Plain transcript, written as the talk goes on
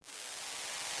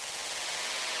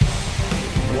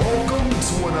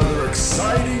another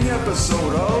exciting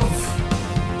episode of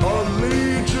A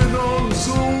Legion on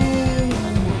Zoom.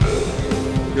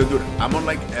 Yo, dude, I'm on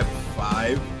like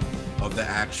F5 of the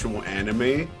actual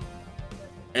anime,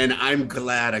 and I'm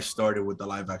glad I started with the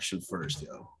live action first,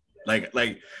 yo. Like,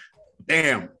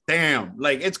 damn,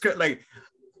 like it's good. Like,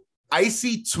 I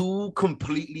see two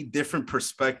completely different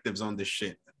perspectives on this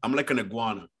shit. I'm like an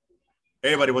iguana. Hey,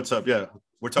 everybody, what's up? Yeah,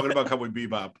 we're talking about Cowboy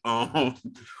Bebop,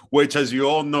 which, as you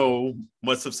all know,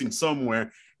 must have seen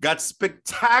somewhere, got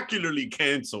spectacularly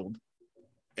canceled.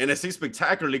 And I say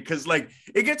spectacularly because, like,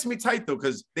 it gets me tight, though,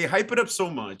 because they hype it up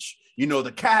so much. You know,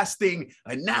 the casting,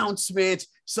 announcements,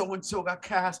 so-and-so got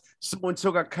cast,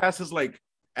 so-and-so got cast. Is like,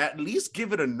 at least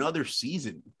give it another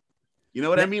season. You know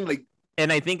what I mean? Like,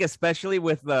 and I think especially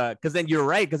with because then you're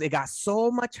right, because it got so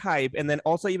much hype. And then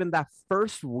also even that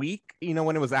first week, you know,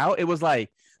 when it was out, it was like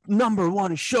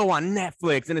 #1 show on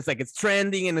Netflix. And it's like, it's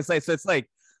trending. And it's like, so it's like,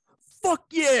 fuck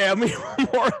yeah. I mean,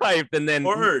 more hyped. And then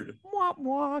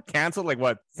canceled like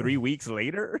what, 3 weeks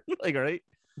later? Like, right?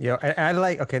 Yo, I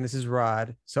like, okay, this is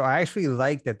Rod. So I actually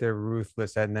like that they're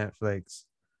ruthless at Netflix.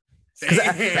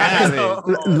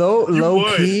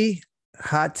 Low key,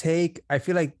 hot take. I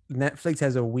feel like Netflix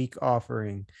has a weak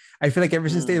offering. I feel like ever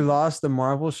since they lost the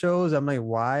Marvel shows, I'm like,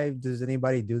 why does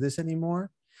anybody do this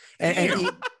anymore?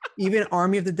 And even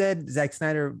Army of the Dead, Zack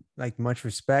Snyder, like, much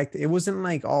respect. It wasn't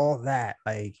like all that.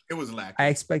 Like, it was lacking. I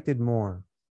expected more.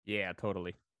 Yeah,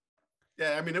 totally.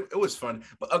 Yeah, I mean, it was fun.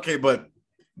 But okay, but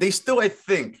they still, I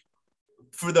think,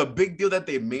 for the big deal that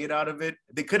they made out of it,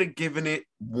 they could have given it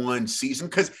one season,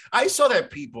 because I saw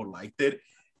that people liked it.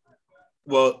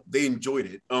 Well, they enjoyed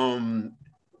it. And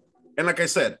like I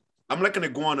said, I'm like an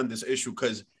iguana on this issue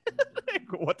because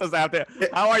what does that have to?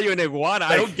 How are you an iguana?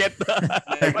 Like, I don't get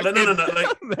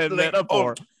the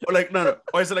metaphor.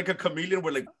 Or is it like a chameleon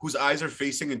where, like, whose eyes are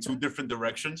facing in two different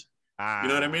directions? You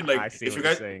know what I mean? Like, I see if what you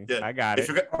guys, you're saying. Yeah, I got it.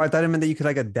 I thought it meant that you could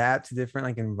like adapt to different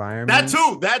like environments.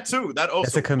 That also.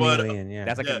 That's a chameleon. Yeah,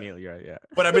 that's a chameleon. Right? Yeah.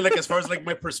 But I mean, like, as far as like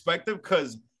my perspective,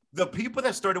 because the people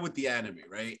that started with the anime,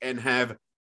 right, and have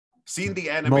seen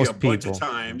the anime bunch of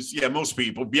times. Yeah, most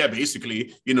people. Yeah,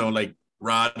 basically, you know, like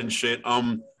Rod and shit.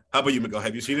 How about you, Miguel?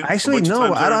 Have you seen it? Actually,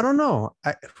 no. I don't know.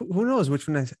 Who knows which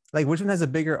one has a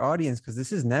bigger audience? Because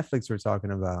this is Netflix we're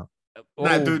talking about.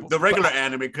 Nah, dude, the regular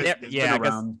anime.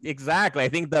 Exactly. I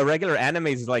think the regular anime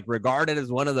is like regarded as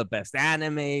one of the best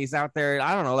animes out there.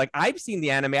 I don't know. Like, I've seen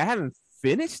the anime. I haven't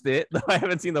finished it. I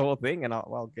haven't seen the whole thing, and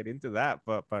I'll get into that.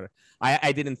 But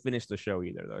I didn't finish the show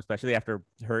either, though. Especially after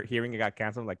hearing it got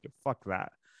canceled. Like, fuck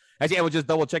that. Actually, I was just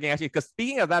double checking. Actually, because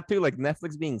speaking of that too, like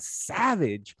Netflix being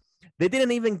savage, they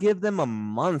didn't even give them a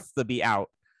month to be out.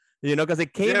 You know, because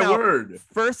it came out.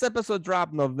 First episode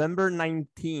dropped November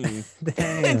 19th,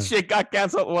 and shit got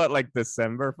canceled. What, like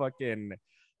December fucking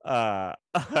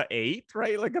 8th,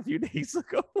 right? Like a few days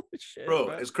ago. Shit, bro,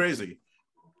 man. It's crazy.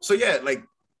 So yeah, like,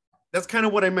 that's kind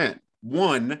of what I meant.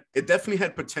 One, it definitely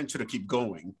had potential to keep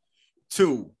going.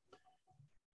 Two,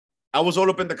 I was all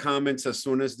up in the comments as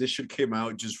soon as this shit came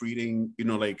out, just reading, you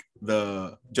know, like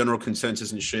the general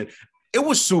consensus and shit. It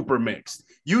was super mixed.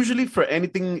 Usually for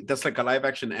anything that's like a live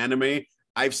action anime,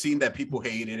 I've seen that people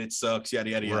hate it. It sucks, yada,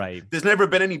 yada, yada. Right. There's never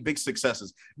been any big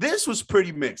successes. This was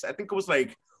pretty mixed. I think it was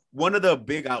like one of the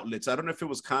big outlets. I don't know if it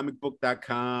was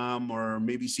comicbook.com or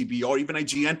maybe CB or even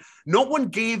IGN. No one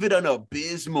gave it an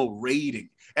abysmal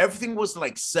rating. Everything was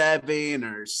like 7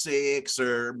 or 6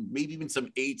 or maybe even some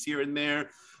 8s here and there.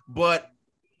 But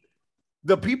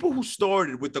the people who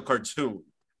started with the cartoon,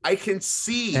 I can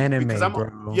see anime, because I'm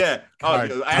bro. Yeah.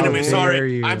 Anime.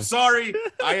 Sorry. I'm sorry.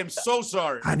 I am so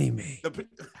sorry. Anime.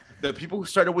 The people who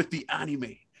started with the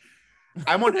anime.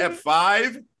 I'm on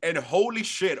F5, and holy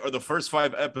shit, are the first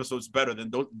 5 episodes better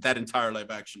than that entire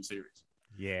live action series?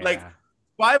 Yeah. Like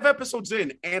 5 episodes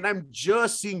in, and I'm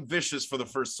just seeing Vicious for the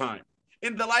first time.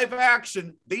 In the live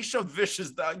action, they shove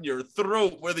Vicious down your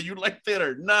throat, whether you like it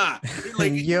or not.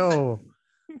 Like, yo.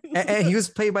 And he was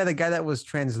played by the guy that was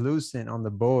translucent on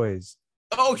The Boys.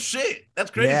 Oh shit,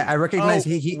 that's crazy. Yeah, I recognize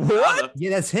he what? Yeah,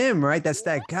 that's him, right? That's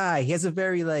that guy. He has a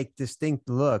very like distinct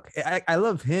look. I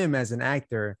love him as an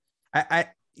actor.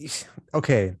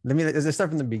 Okay, let's start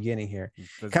from the beginning here.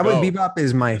 Cowboy Bebop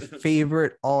is my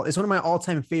favorite. It's one of my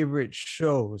all-time favorite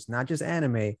shows, not just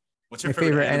anime. What's your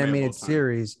favorite animated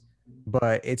series?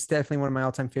 But it's definitely one of my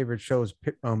all-time favorite shows.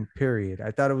 Period.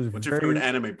 I thought it was. What's your favorite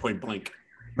anime? Point blank.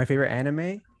 My favorite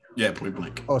anime? Yeah, point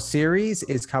blank. Oh, series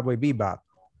is Cowboy Bebop.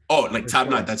 Oh, like top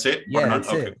notch. That's it? Yeah, that's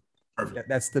it. Perfect.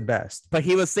 That's the best. But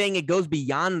he was saying it goes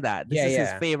beyond that. This is his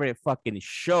favorite fucking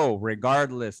show,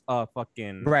 regardless of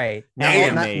fucking right.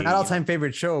 Not all-time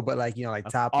favorite show, but like, you know, like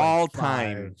top all like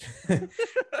time.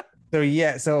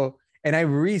 And I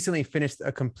recently finished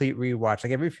a complete rewatch.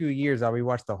 Like every few years, I'll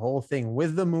rewatch the whole thing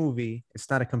with the movie. It's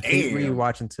not a complete Damn.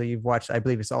 rewatch until you've watched, I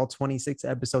believe it's all 26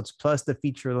 episodes plus the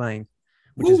feature length,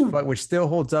 which still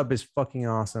holds up, is fucking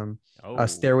awesome.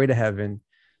 Stairway to Heaven.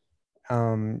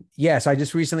 So I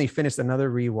just recently finished another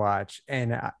rewatch,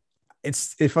 and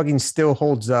it fucking still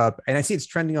holds up. And I see it's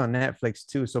trending on Netflix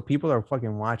too, so people are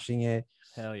fucking watching it.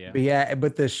 Hell yeah.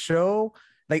 But the show,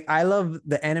 like, I love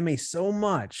the anime so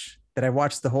much that I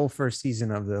watched the whole first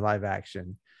season of the live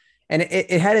action, and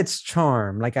it had its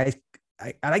charm. Like I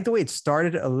like the way it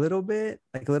started a little bit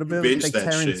like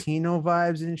Tarantino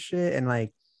vibes and shit, and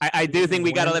like I do think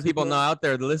we gotta let people know out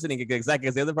there listening exactly,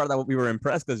 because the other part that we were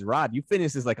impressed because Rod, you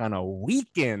finished this like on a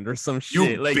weekend or some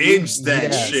shit. You like binged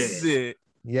that shit.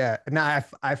 Yeah, no,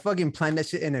 I fucking planned that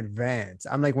shit in advance.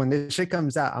 I'm like, when this shit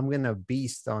comes out, I'm gonna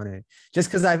beast on it.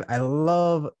 Just because I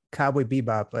love Cowboy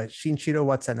Bebop, but Shinichiro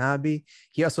Watanabe,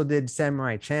 he also did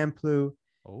Samurai Champloo.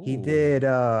 He did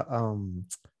I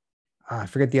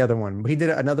forget the other one, but he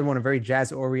did another one, a very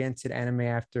jazz-oriented anime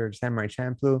after Samurai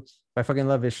Champloo. I fucking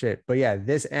love his shit. But yeah,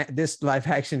 this live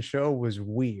action show was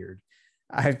weird.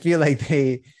 I feel like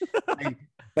they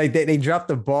they dropped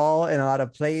the ball in a lot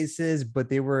of places, but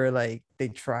they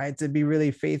tried to be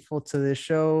really faithful to the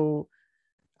show.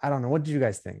 I don't know. What did you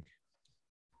guys think?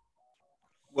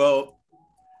 Well,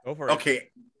 go for it. Okay.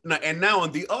 Now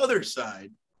on the other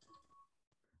side,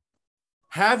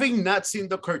 having not seen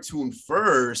the cartoon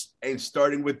first and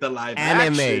starting with the live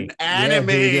action anime,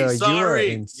 you are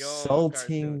sorry,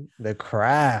 insulting the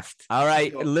craft. All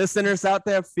right, listeners out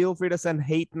there, feel free to send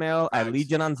hate mail at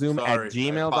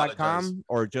legiononzoom@gmail.com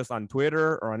or just on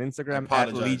Twitter or on Instagram at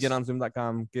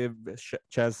legiononzoom.com. Give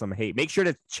Ches some hate. Make sure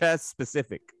to Ches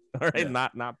specific. All right,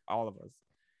 not all of us.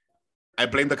 I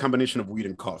blame the combination of weed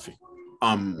and coffee.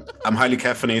 I'm highly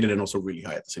caffeinated and also really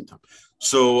high at the same time.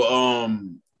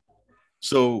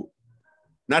 So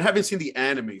not having seen the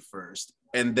anime first,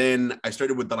 and then I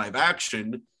started with the live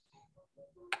action,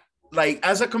 like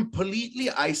as a completely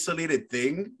isolated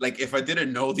thing, like if I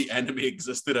didn't know the anime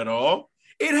existed at all,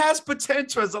 it has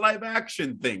potential as a live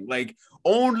action thing. Like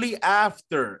only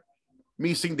after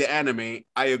me seeing the anime,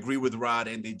 I agree with Rod,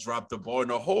 and they dropped the ball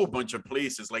in a whole bunch of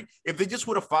places. Like if they just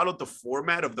would have followed the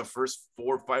format of the first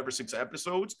 4, 5, or 6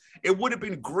 episodes, it would have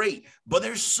been great. But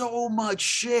there's so much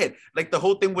shit. Like the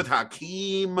whole thing with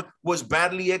Hakim was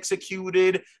badly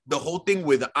executed. The whole thing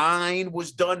with Ayn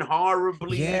was done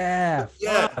horribly. Yeah.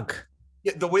 Fuck.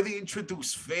 Yeah, the way they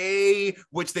introduced Faye,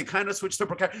 which they kind of switched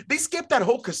up. They skipped that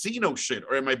whole casino shit,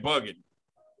 or am I bugging?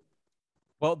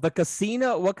 Well, what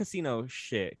casino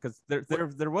shit? Because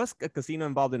there was a casino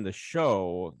involved in the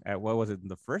show. At what was it in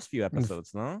the first few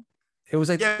episodes? No, it was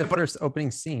like the first opening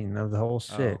scene of the whole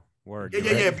shit. Word.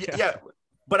 Yeah.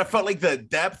 But I felt like the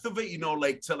depth of it,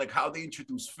 like to like how they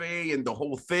introduced Faye and the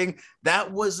whole thing,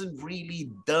 that wasn't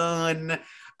really done.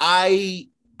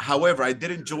 However, I did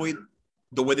enjoy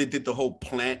the way they did the whole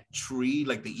plant tree,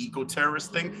 like the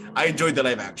eco-terrorist thing. I enjoyed the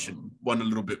live action one a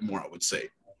little bit more, I would say.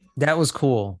 That was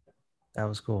cool.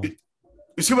 You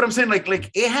see what I'm saying? Like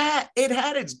it had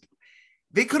its.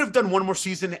 They could have done one more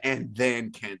season and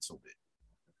then canceled it.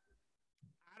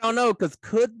 I don't know, because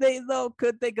could they though?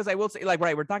 Because I will say, like,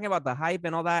 right, we're talking about the hype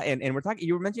and all that, and we're talking.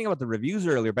 You were mentioning about the reviews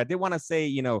earlier, but I did want to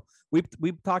say,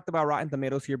 we've talked about Rotten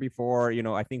Tomatoes here before.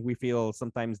 I think we feel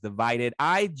sometimes divided.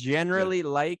 I generally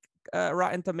like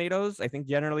Rotten Tomatoes. I think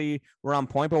generally we're on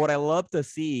point. But what I love to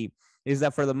see is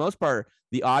that for the most part,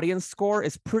 the audience score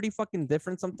is pretty fucking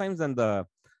different sometimes than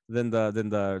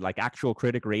the like actual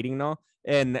critic rating, no?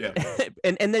 And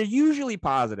and they're usually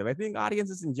positive. I think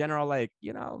audiences in general, like,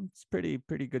 it's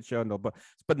pretty good show, no, but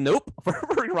nope. For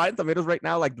Rotten Tomatoes right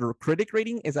now, like the critic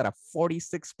rating is at a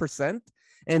 46%,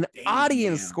 and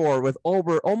audience score with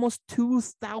over almost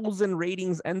 2,000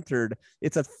 ratings entered,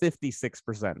 it's at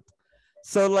 56%.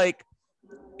 So like,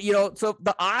 so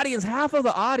the audience, half of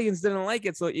the audience didn't like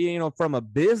it. So, from a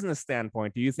business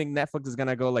standpoint, do you think Netflix is going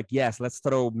to go like, yes, let's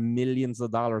throw millions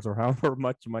of dollars or however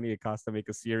much money it costs to make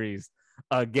a series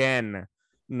again?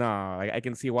 No, I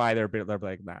can see why they're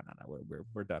like, nah,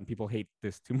 we're done. People hate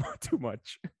this too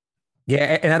much.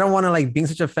 Yeah. And I don't want to, like, being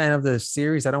such a fan of the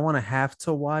series, I don't want to have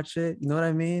to watch it. You know what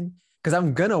I mean? Because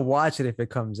I'm going to watch it if it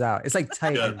comes out. It's like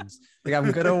Titans. Like, I'm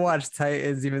going to watch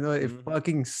Titans, even though it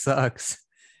fucking sucks.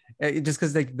 Just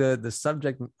because like the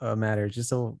subject matter is just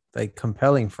so like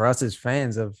compelling for us as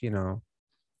fans of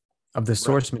of the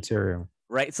source material.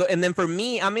 Right. So, and then for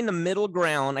me, I'm in the middle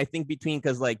ground, I think, between,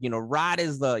 because like, Rod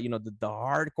is the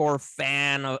hardcore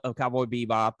fan of Cowboy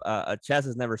Bebop. Ches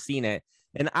has never seen it.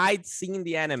 and I'd seen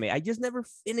the anime. I just never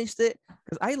finished it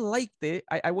because I liked it.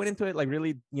 I went into it like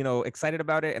really, excited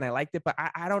about it, and I liked it, but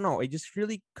I don't know. I just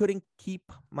really couldn't keep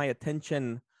my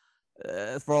attention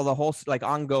for the whole like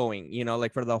ongoing,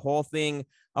 like for the whole thing.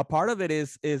 A part of it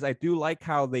is I do like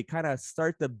how they kind of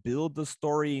start to build the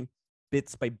story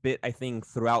bits by bit, I think,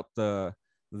 throughout the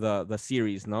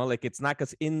series. No, like it's not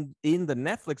because in the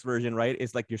Netflix version, right,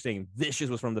 it's like you're saying Vicious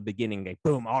was from the beginning, like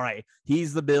boom, all right,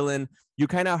 he's the villain, you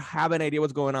kind of have an idea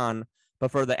what's going on. But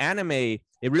for the anime,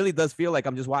 it really does feel like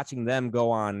I'm just watching them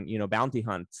go on, bounty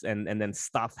hunts, and then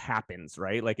stuff happens,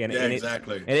 right? Like, and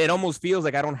exactly. And it almost feels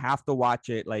like I don't have to watch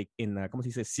it like in, como se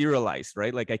dice, serialized,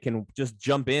 right? Like I can just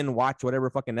jump in, watch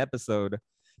whatever fucking episode.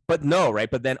 But no,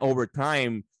 right? But then over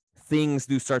time, things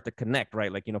do start to connect,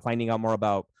 right? Like, finding out more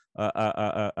about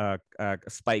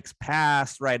Spike's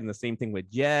past, right? And the same thing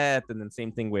with Jet, and then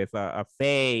same thing with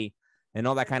Faye, and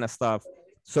all that kind of stuff.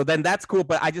 So then that's cool,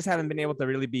 but I just haven't been able to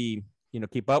really be,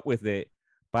 keep up with it.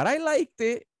 But I liked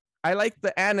it. I liked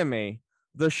the anime.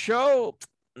 The show,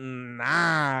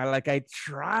 nah, like I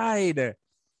tried.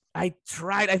 I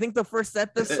think the first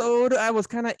episode, I was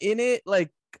kind of in it. Like,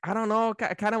 I don't know,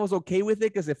 I kind of was okay with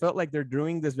it because it felt like they're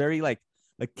doing this very like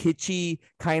a kitschy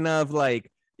kind of like,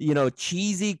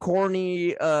 cheesy,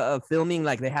 corny filming.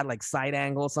 Like they had like side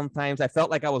angles sometimes. I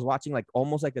felt like I was watching like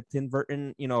almost like a Tim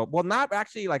Burton, well, not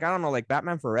actually, like, I don't know, like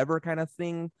Batman Forever kind of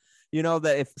thing,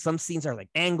 that if some scenes are like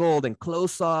angled and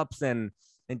close-ups, and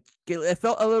it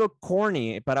felt a little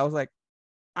corny, but I was like,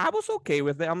 I was okay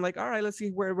with it. I'm like, all right, let's see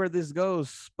where this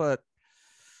goes. But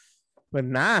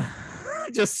nah, I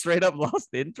just straight up lost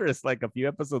interest like a few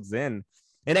episodes in.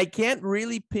 And I can't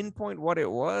really pinpoint what it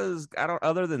was.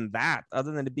 Other than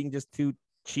it being just too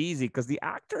cheesy, because the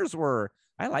actors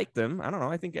I liked them. I don't know.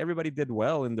 I think everybody did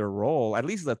well in their role. At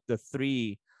least the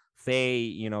three,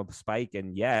 Faye, Spike,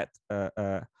 and Jet.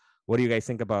 What do you guys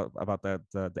think about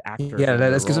the actors? Yeah,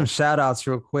 let's give some shout outs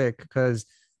real quick, because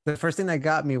the first thing that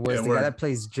got me was the guy that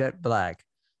plays Jet Black.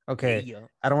 Okay, yeah.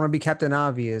 I don't want to be Captain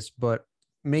Obvious, but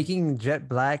making Jet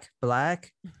Black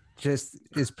just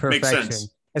is perfection.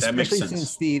 Especially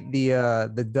since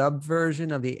the dub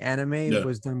version of the anime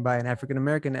was done by an African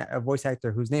American voice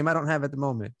actor whose name I don't have at the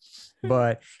moment,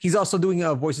 but he's also doing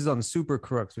voices on Super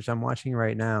Crooks, which I'm watching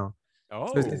right now. Oh,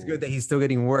 so it's good that he's still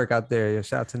getting work out there.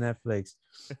 Shout out to Netflix.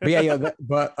 But yeah,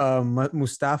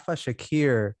 Mustafa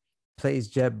Shakir plays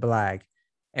Jet Black,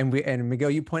 and Miguel,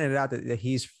 you pointed out that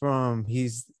he's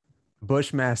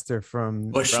Bushmaster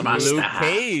from Luke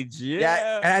Cage.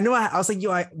 Yeah. And I know I was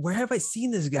like, where have I seen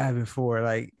this guy before?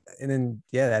 Like, and then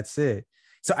that's it.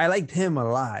 So I liked him a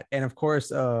lot. And of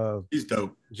course, he's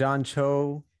dope. John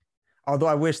Cho. Although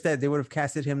I wish that they would have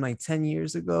casted him like 10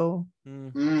 years ago.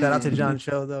 Shout out to John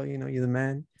Cho, though. You're the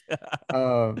man.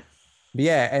 But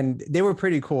yeah, and they were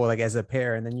pretty cool, like as a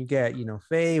pair. And then you get,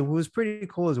 Faye, who was pretty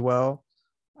cool as well.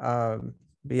 But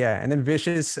yeah, and then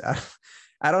Vicious.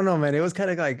 I don't know, man. It was kind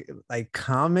of like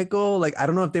comical. Like, I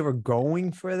don't know if they were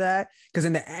going for that, because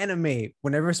in the anime,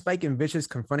 whenever Spike and Vicious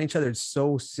confront each other, it's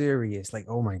so serious. Like,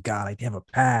 oh my god, like they have a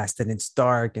past and it's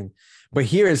dark. But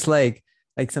here it's like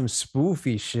some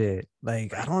spoofy shit.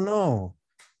 Like, I don't know.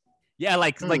 Yeah,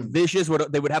 like Vicious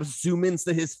they would have zoom ins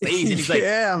to his face, and he's like,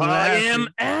 I am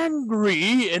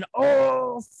angry and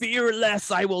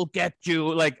fearless. I will get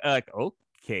you. Like,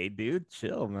 okay, dude,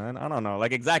 chill, man. I don't know.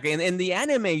 Like, exactly. And in the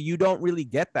anime, you don't really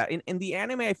get that. In the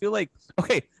anime, I feel like,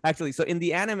 okay, actually, so in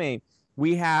the anime,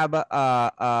 we have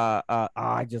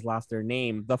I just lost their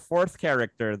name. The fourth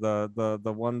character,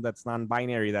 the one that's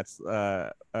non-binary, that's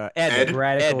Ed.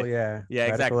 Radical, Ed. Yeah,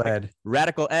 Radical exactly. Ed.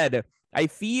 Radical Ed. I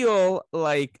feel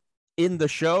like in the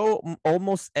show,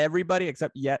 almost everybody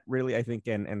except Jet, really, I think,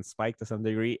 and Spike to some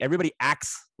degree, everybody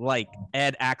acts like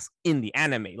Ed acts in the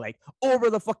anime, like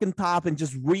over the fucking top and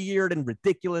just weird and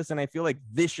ridiculous. And I feel like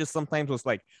Vicious sometimes was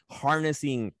like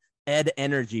harnessing Ed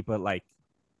energy, but like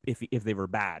if they were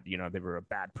bad, they were a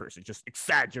bad person, just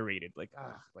exaggerated, like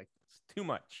it's too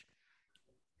much.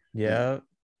 Yeah.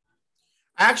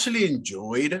 I actually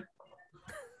enjoyed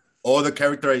all the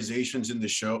characterizations in the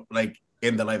show, like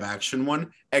in the live action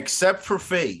one, except for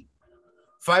Faye.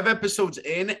 5 episodes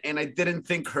in, and I didn't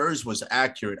think hers was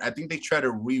accurate. I think they tried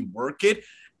to rework it,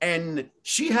 and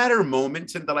she had her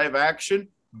moments in the live action,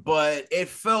 but it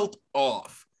felt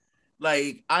off.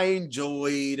 Like, I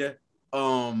enjoyed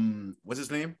what's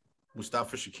his name?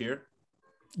 Mustafa Shakir?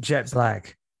 Jet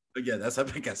Black. Yeah, that's I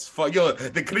think that's fun. Yo,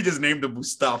 they could have just named him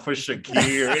Mustafa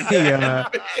Shakir. Yeah.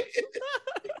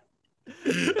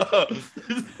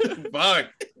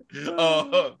 Fuck.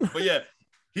 But yeah,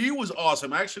 He was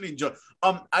awesome. I actually enjoyed.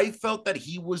 I felt that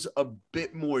he was a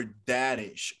bit more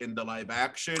daddish in the live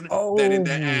action than in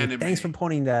the anime. Thanks for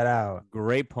pointing that out.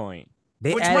 Great point.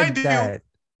 They Which, added mind you, that.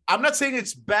 I'm not saying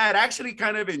it's bad. I actually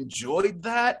kind of enjoyed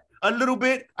that a little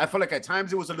bit. I felt like at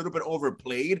times it was a little bit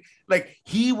overplayed. Like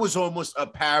he was almost a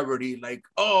parody. Like,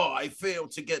 oh, I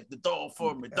failed to get the doll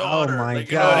for my daughter. Oh my like,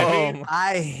 god, you know what I mean?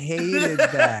 I hated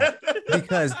that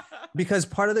because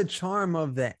part of the charm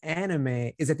of the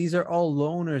anime is that these are all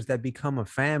loners that become a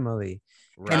family.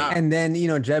 Right. And then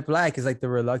Jet Black is like the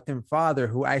reluctant father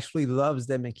who actually loves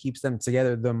them and keeps them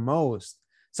together the most.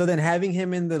 So then having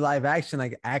him in the live action,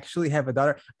 like actually have a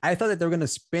daughter, I thought that they were gonna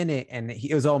spin it and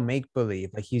it was all make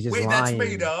believe, like he's just Wait, lying. that's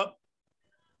made up.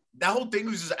 That whole thing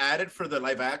was just added for the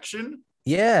live action.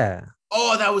 Yeah.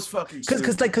 Oh, that was fucking.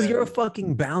 Because you're a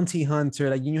fucking bounty hunter,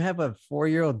 like you have a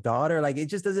 4-year-old daughter, like it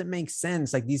just doesn't make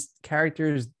sense. Like these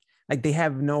characters, like they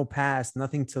have no past,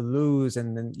 nothing to lose,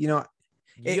 and then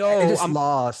it just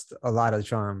lost a lot of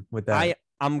charm with that.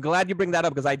 I'm glad you bring that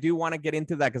up because I do want to get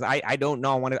into that because I don't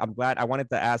know. I wanted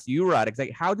to ask you, Rod,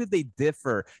 exactly how did they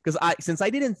differ? Because since I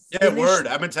didn't finish,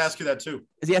 I meant to ask you that too.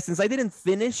 Yeah, since I didn't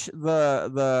finish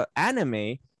the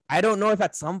anime, I don't know if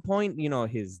at some point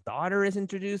his daughter is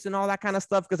introduced and all that kind of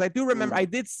stuff. Because I do remember I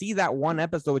did see that one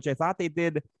episode which I thought they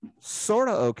did sort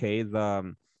of okay.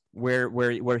 The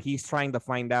where he's trying to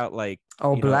find out like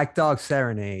Black Dog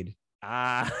Serenade. Yo,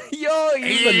 I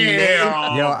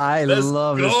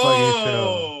love this fucking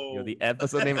show. The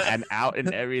episode name and out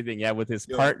and everything. Yeah, with his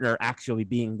partner actually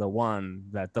being the one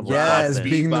that the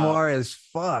being noir as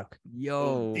fuck.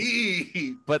 Yo,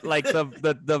 but like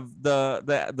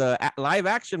the live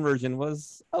action version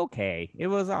was okay. It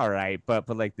was all right, but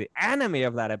like the anime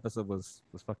of that episode was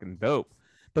fucking dope.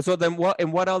 But so then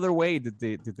what other way did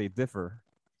they differ?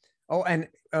 Oh, and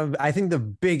I think the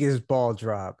biggest ball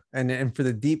drop, and for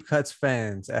the Deep Cuts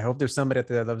fans, I hope there's somebody out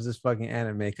there that loves this fucking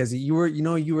anime because you were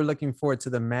looking forward to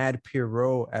the Mad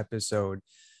Pierrot episode,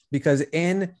 because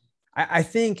I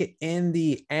think in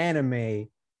the anime,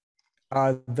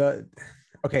 I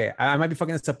might be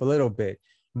fucking this up a little bit,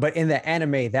 but in the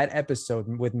anime, that episode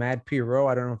with Mad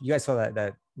Pierrot, I don't know if you guys saw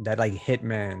that like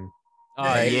Hitman.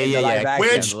 Oh yeah.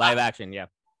 Live action, yeah.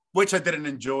 Which I didn't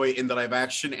enjoy in the live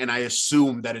action, and I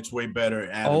assume that it's way better.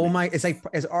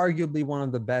 It's arguably one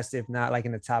of the best, if not like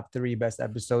in the top 3 best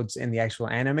episodes in the actual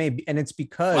anime. And it's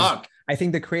because I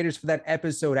think the creators for that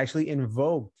episode actually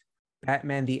invoked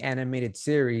Batman the Animated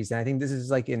Series. And I think this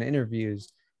is like in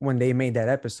interviews when they made that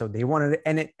episode, they wanted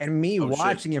it. And me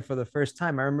watching it for the first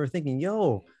time, I remember thinking,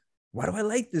 yo, why do I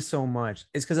like this so much?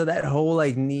 It's because of that whole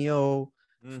like Neo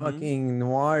fucking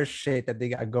noir shit that they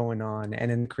got going on. And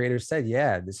then the creator said,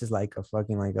 yeah, this is like a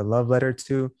fucking like a love letter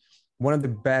to one of the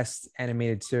best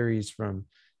animated series from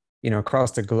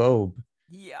across the globe.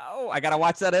 Yo, I gotta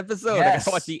watch that episode. Yes. I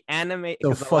gotta watch the anime.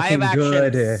 So the live action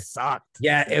good. Sucked.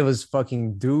 Yeah, it was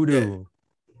fucking doo-doo.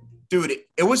 Dude,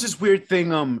 it was this weird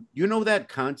thing. You know that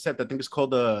concept, I think it's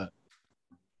called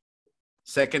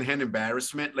secondhand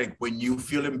embarrassment, like when you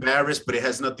feel embarrassed but it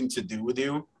has nothing to do with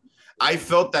you. I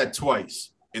felt that twice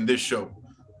in this show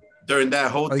during that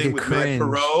whole thing with Matt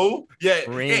Perot. Yeah,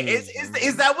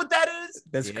 is that what that is?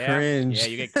 That's cringe. Yeah,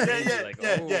 you get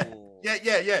cringe.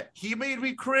 Yeah. He made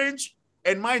me cringe,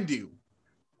 and mind you,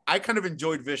 I kind of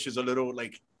enjoyed Vicious a little.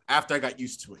 Like after I got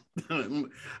used to it,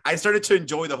 I started to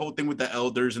enjoy the whole thing with the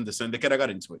elders and the syndicate. I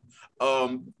got into it.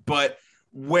 But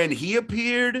when he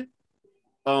appeared,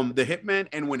 the Hitman,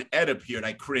 and when Ed appeared,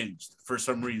 I cringed for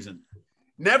some reason.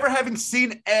 Never having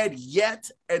seen Ed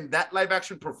yet, and that live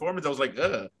action performance, I was like,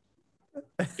 like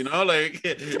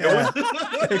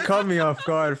it caught me off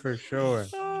guard for sure.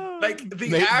 Like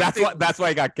that's why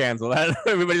it got canceled.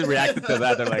 Everybody's reacted to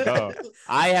that. They're like, oh,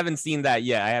 I haven't seen that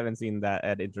yet. I haven't seen that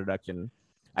Ed introduction.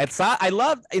 I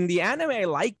loved in the anime. I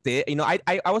liked it.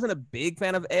 I wasn't a big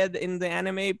fan of Ed in the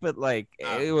anime, but like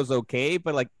it was okay.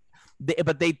 But like.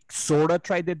 They sort of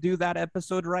tried to do that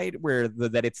episode right, where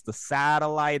that it's the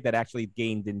satellite that actually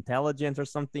gained intelligence or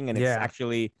something, and it's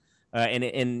actually, and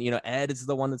Ed is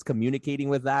the one that's communicating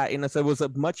with that. So it was a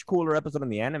much cooler episode in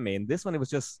the anime. And this one, it was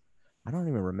just, I don't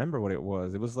even remember what it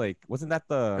was. It was like, wasn't that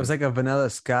the? It was like a Vanilla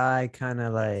Sky kind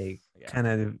of like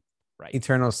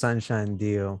Eternal Sunshine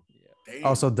deal. Yeah.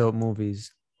 Also, dope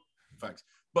movies. Facts,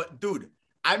 but dude.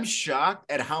 I'm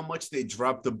shocked at how much they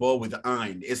dropped the ball with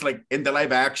Ein. It's like in the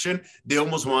live action, they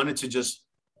almost wanted to just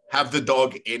have the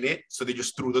dog in it. So they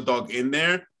just threw the dog in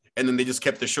there and then they just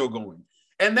kept the show going.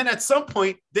 And then at some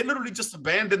point, they literally just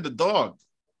abandoned the dog.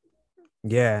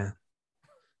 Yeah.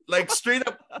 Like straight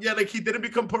up. Yeah, like he didn't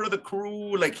become part of the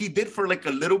crew. Like he did for like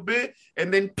a little bit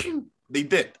and then pew, they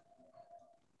did.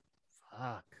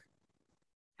 Fuck.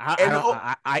 And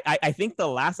I think the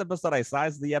last episode I saw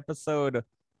is the episode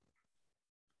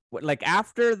like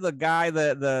after the guy,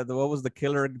 the what was the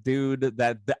killer dude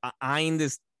that the Aind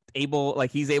is able,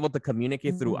 like he's able to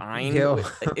communicate through Aind. Yo.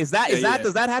 Is that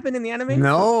does that happen in the anime?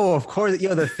 No, of course.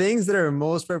 Yo, the things that are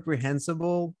most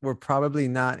reprehensible were probably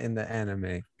not in the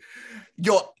anime.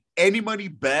 Yo, anybody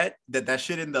bet that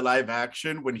shit in the live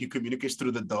action when he communicates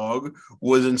through the dog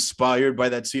was inspired by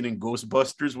that scene in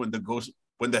Ghostbusters when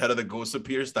the head of the ghost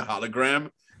appears, the hologram?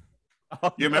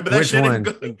 You remember that Which shit one? In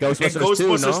Ghostbusters, in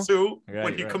Ghostbusters 2, 2 no?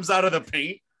 when he Right. comes out of the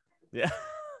paint? Yeah.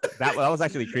 That was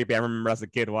actually creepy. I remember as a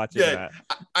kid watching Yeah,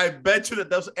 that. I bet you that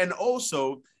does. And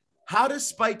also, how does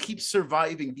Spike keep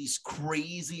surviving these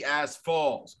crazy ass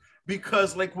falls?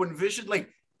 Because like when Vicious, like,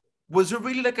 was there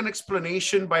really like an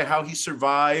explanation by how he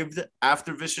survived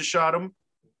after Vicious shot him?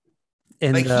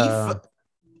 In Like the,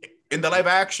 in the live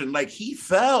action, like he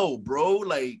fell, bro.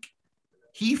 Like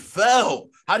he fell.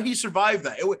 How did he survive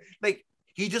that? Like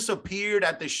he just appeared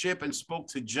at the ship and spoke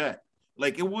to Jet.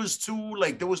 Like it was too,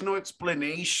 like there was no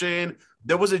explanation.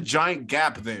 There was a giant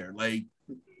gap there. Like,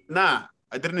 nah,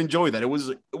 I didn't enjoy that. It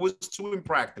was too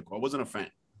impractical. I wasn't a fan.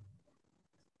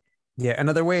 yeah,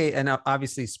 another way, and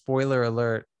obviously spoiler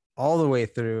alert all the way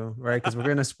through, right? Because we're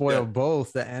gonna spoil Yeah.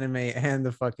 both the anime and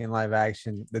the fucking live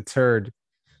action, the turd.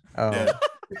 Yeah.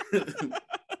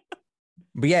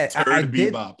 But yeah, I Turd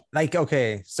did Bebop. like,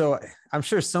 okay, so I'm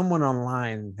sure someone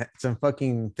online, some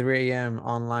fucking 3 a.m.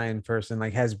 online person,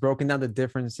 like has broken down the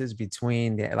differences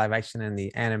between the live action and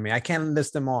the anime. I can't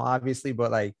list them all, obviously,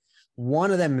 but like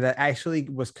one of them that actually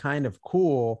was kind of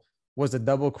cool was a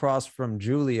double cross from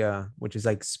Julia, which is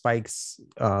like Spike's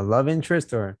love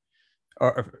interest or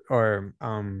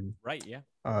Right, yeah.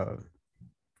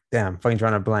 damn, fucking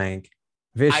drawing a blank.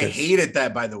 Vicious. I hated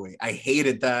that, by the way. I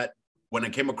hated that when I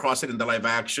came across it in the live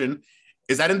action.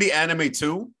 Is that in the anime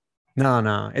too?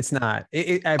 No, it's not.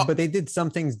 But they did some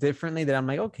things differently that I'm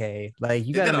like, okay, like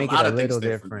you They got to did a make it lot a of things little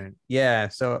differently. different. Yeah.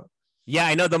 So Yeah,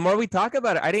 I know. The more we talk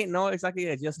about it, I didn't know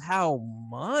exactly just how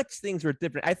much things were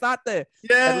different. I thought that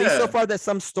at least so Yeah. far that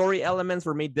some story elements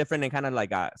were made different and kind of like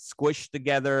squished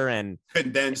together and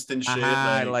Condensed and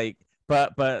shit.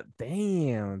 but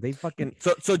damn, they fucking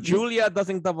so Julia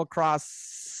doesn't double cross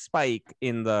Spike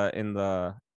in the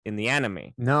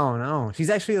anime. no, she's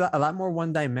actually a lot more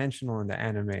one-dimensional in the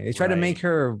anime. They try to Right. make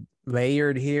her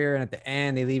layered here, and at the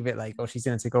end they leave it like, oh, she's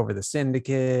gonna take over the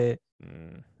syndicate.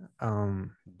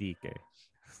 DK.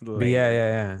 But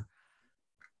yeah.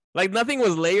 Like nothing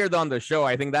was layered on the show.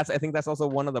 I think that's also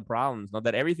one of the problems. No,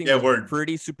 that everything Yeah, was word.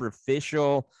 pretty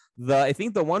superficial. I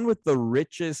think the one with the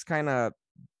richest kind of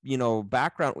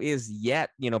background is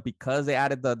Yet, because they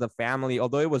added the family,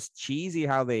 although it was cheesy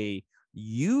how they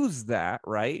used that,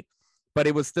 right? But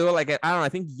it was still like, I don't know, I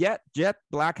think Jet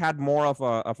Black had more of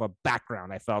a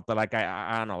background. I felt that like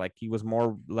I don't know, like he was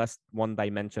less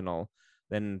one-dimensional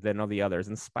than all the others.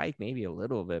 And Spike maybe a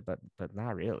little bit, but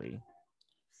not really.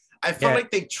 I felt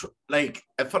like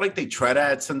they try to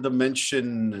add some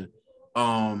dimension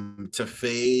to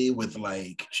Faye with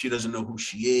like she doesn't know who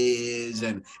she is,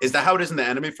 and is that how it is in the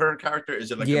anime for her character?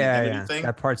 Is it like Yeah, an yeah. thing?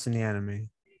 That part's in the anime.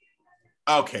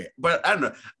 Okay, but I don't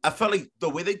know. I felt like the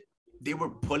way they were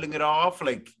pulling it off,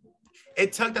 like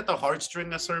it tugged at the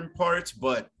heartstring at certain parts,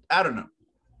 but I don't know.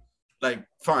 Like,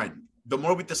 fine. The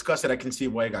more we discuss it, I can see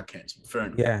why it got canceled. Fair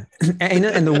enough. Yeah,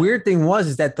 and the weird thing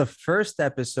is that the first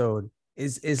episode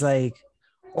is like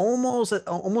almost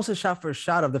a shot for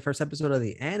shot of the first episode of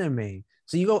the anime.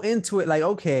 So you go into it like,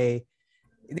 okay,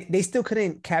 they still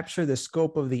couldn't capture the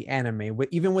scope of the anime,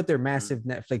 even with their massive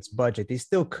Netflix budget. They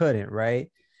still couldn't,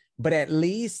 right? But at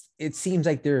least it seems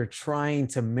like they're trying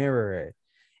to mirror it.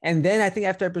 And then I think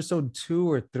after episode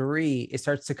 2 or 3, it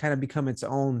starts to kind of become its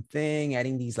own thing,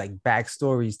 adding these like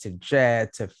backstories to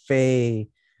Jet, to Faye,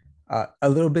 a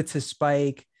little bit to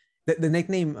Spike. The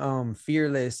nickname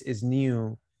Fearless is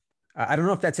new. I don't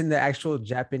know if that's in the actual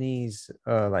Japanese,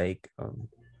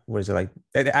 what is it, like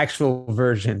the actual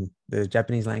version, the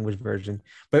Japanese language version.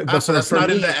 But So that's not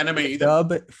me, in the anime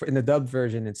either. in the dub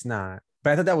version, it's not.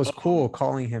 But I thought that was cool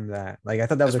calling him that. Like I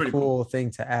thought that was That's a pretty cool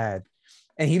thing to add.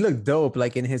 And he looked dope,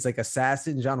 like in his like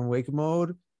assassin John Wick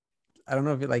mode. I don't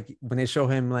know if it like when they show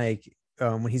him like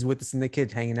when he's with the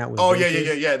syndicate hanging out with. Oh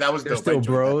Vicious, yeah. That was they're dope. I still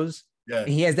enjoyed bros. that. Yeah. And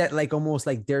he has that like almost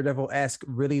like Daredevil-esque,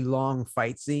 really long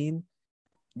fight scene.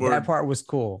 Word. That part was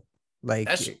cool. Like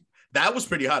that was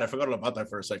pretty hot. I forgot about that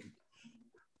for a second.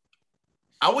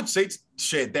 I would say,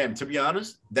 shit, damn, to be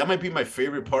honest, that might be my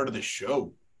favorite part of the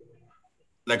show.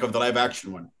 Like of the live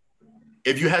action one.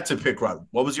 If you had to pick, Rob,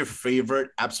 what was your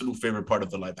absolute favorite part of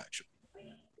the live action?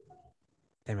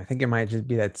 damn, I think it might just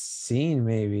be that scene,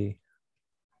 maybe.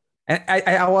 And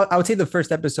I would say the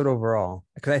first episode overall,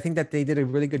 because I think that they did a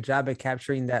really good job at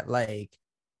capturing that, like,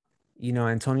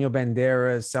 Antonio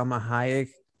Banderas, Selma Hayek,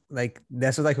 like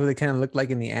that's what they kind of looked like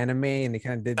in the anime, and they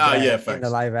kind of did that in the facts.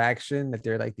 live action, that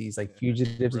they're like these like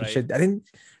fugitives and Right. shit. I think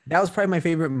that was probably my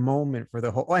favorite moment for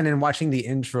the whole. Oh, and then watching the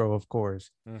intro, of course.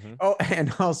 Mhm. Oh,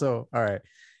 and also, all right.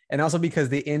 And also because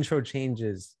the intro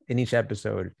changes in each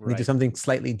episode. They do Right. something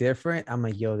slightly different. I'm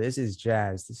like, yo, this is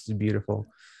jazz. This is beautiful.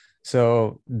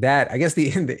 So that, I guess the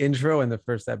intro and the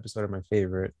first episode are my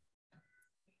favorite.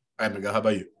 All right, Miguel, how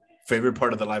about you? Favorite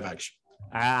part of the live action?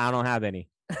 I don't have any.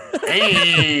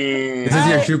 This is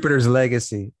your Jupiter's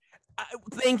Legacy.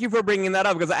 Thank you for bringing that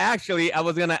up, because I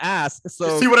was gonna ask.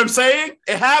 So See what I'm saying?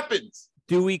 It happens.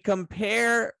 do we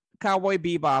compare Cowboy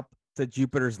Bebop to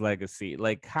Jupiter's Legacy?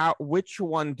 Like, which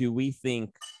one do we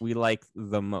think we like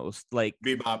the most? Like,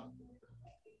 Bebop.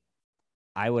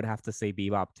 I would have to say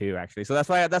Bebop too, actually. So that's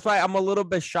why I'm a little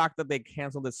bit shocked that they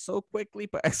canceled it so quickly.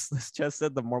 But as just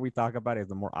said, the more we talk about it,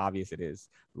 the more obvious it is.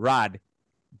 Rod,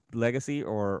 Legacy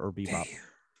or Bebop?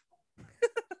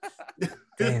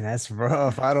 Damn, that's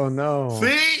rough. I don't know.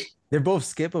 See? They're both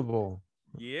skippable.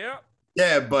 Yeah.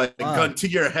 Yeah, but Wow. gun to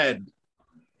your head.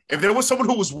 If there was someone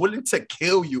who was willing to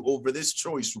kill you over this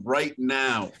choice right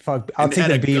now, Fuck, I'll And take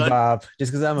had the a gun. Bebop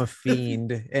just because I'm a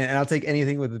fiend, and I'll take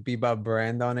anything with the Bebop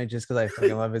brand on it just because I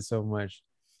fucking love it so much.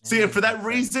 see, and for that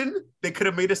reason, they could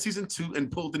have made a season 2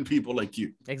 and pulled in people like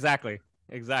you. Exactly.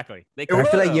 They But I feel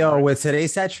like, could've, yo, right? with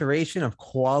today's saturation of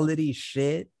quality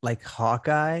shit like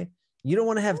Hawkeye, you don't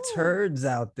want to have turds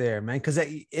out there, man, because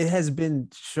it has been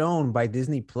shown by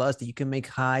Disney Plus that you can make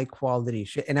high quality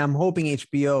shit. And I'm hoping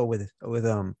HBO with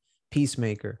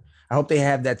Peacemaker, I hope they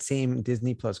have that same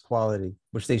Disney Plus quality,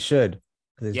 which they should,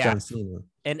 because it's Yeah. John Cena.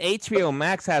 And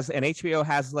HBO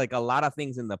has like a lot of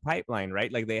things in the pipeline,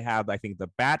 right? Like they have, I think, the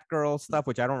Batgirl stuff,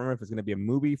 which I don't remember if it's going to be a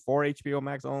movie for HBO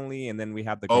Max only, and then we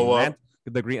have the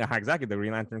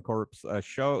Green Lantern Corps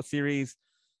show series.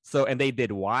 So, and they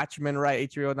did Watchmen, right?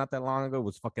 HBO not that long ago. It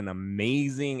was fucking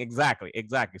amazing. Exactly.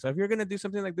 So if you're gonna do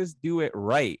something like this, do it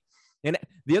right. And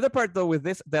the other part though with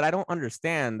this that I don't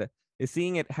understand is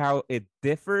seeing it how it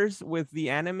differs with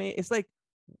the anime. It's like,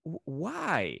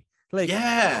 why? Like,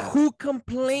 Yeah. who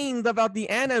complained about the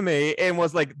anime and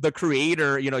was like the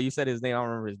creator? You said his name. I don't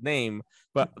remember his name,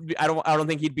 but I don't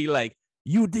think he'd be like,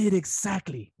 you did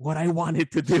exactly what I wanted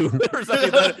to do, or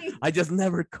something that I just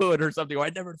never could, or something, or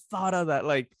I never thought of that.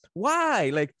 Like,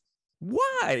 why? Like,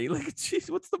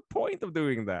 geez, what's the point of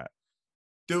doing that?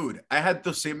 Dude, I had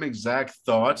the same exact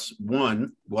thoughts.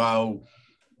 One, while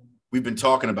we've been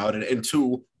talking about it, and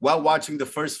two, while watching the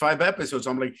first 5 episodes,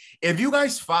 I'm like, if you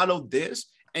guys followed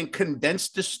this and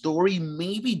condensed the story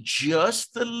maybe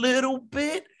just a little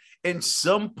bit in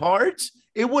some parts,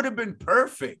 it would have been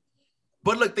perfect.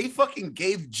 But look, they fucking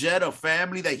gave Jet a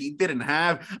family that he didn't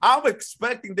have. I'm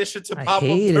expecting this shit to I pop up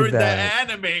hated during that.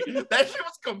 the anime. That shit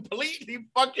was completely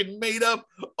fucking made up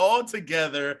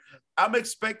altogether. I'm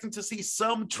expecting to see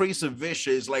some trace of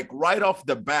Vicious, like right off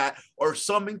the bat, or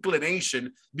some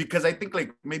inclination, because I think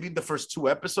like maybe the first 2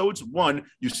 episodes, one,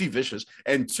 you see Vicious,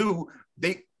 and two,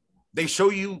 they show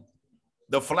you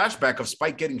the flashback of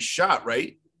Spike getting shot,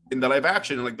 right? In the live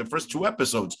action, in like the first 2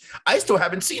 episodes. I still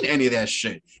haven't seen any of that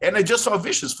shit. And I just saw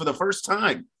Vicious for the first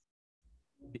time.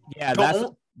 Yeah,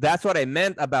 that's what I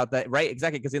meant about that, right?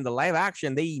 Exactly, because in the live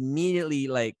action, they immediately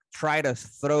like try to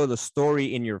throw the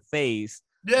story in your face.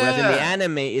 Whereas in the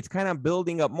anime, it's kind of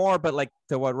building up more, but like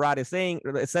to what Rod is saying,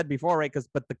 it said before, right?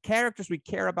 But the characters, we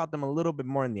care about them a little bit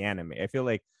more in the anime. I feel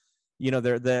like, we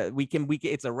can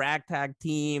it's a ragtag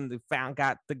team. They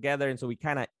got together, and so we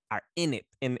kind of are in it.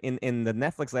 In the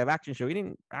Netflix live action show, I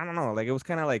don't know, like it was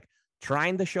kind of like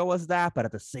trying to show us that, but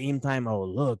at the same time, oh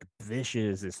look,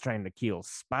 Vicious is trying to kill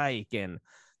Spike, and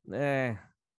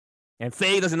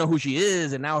Faye doesn't know who she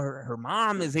is, and now her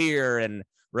mom is here, and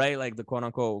right, like the quote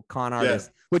unquote con artist.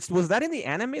 Which was that in the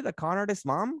anime, the con artist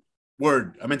mom?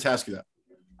 Word, I meant to ask you that.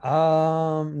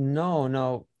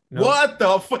 No. What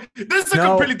the fuck? This is a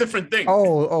completely different thing.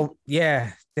 Oh,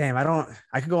 yeah. Damn,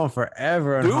 I could go on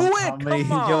forever. On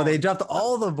Come on. Yo, they dropped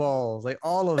all the balls, like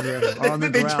all of them on the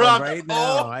They ground dropped right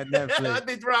now at Netflix.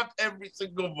 They dropped every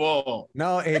single ball.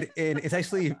 No, it's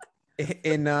actually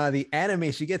in the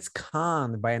anime, she gets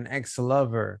conned by an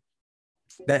ex-lover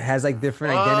that has like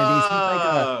different identities.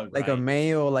 He's like a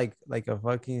male, like a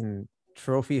fucking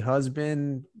trophy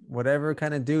husband, whatever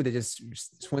kind of dude that just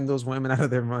swindles women out of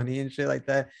their money and shit like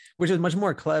that, which is much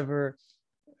more clever.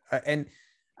 And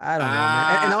I don't know,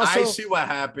 man. And also, I see what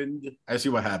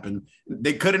happened.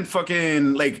 They couldn't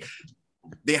fucking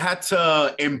they had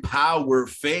to empower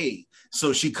Faye,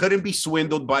 so she couldn't be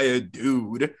swindled by a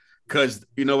dude, Because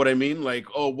you know what I mean? Like,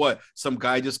 oh, what? Some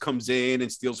guy just comes in and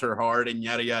steals her heart and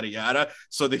yada, yada, yada.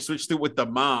 So they switched it with the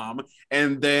mom.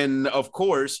 And then, of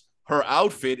course, her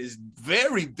outfit is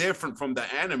very different from the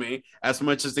anime. As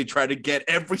much as they try to get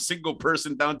every single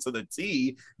person down to the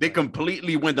T, they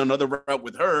completely went another route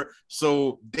with her.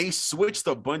 So they switched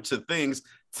a bunch of things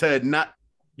to not.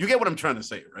 You get what I'm trying to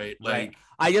say, right? Like, right.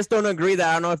 I just don't agree that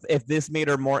I don't know if this made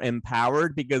her more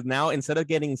empowered, because now instead of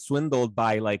getting swindled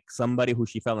by like somebody who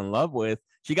she fell in love with,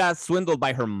 she got swindled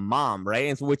by her mom, right?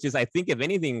 And so, which is, I think, if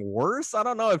anything, worse. I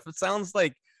don't know if it sounds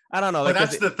like, I don't know. But like,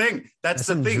 that's the thing. That's the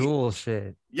some thing. Jewel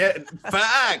shit. Yeah,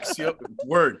 facts.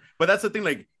 Word. But that's the thing.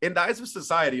 Like in the eyes of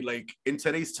society, like in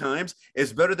today's times,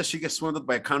 it's better that she gets swindled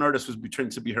by a con artist who's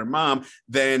pretending to be her mom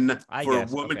than for a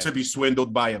woman to be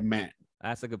swindled by a man.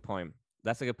 That's a good point.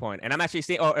 That's a good point. And I'm actually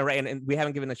seeing, oh, right. And we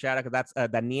haven't given a shout out because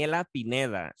that's Daniela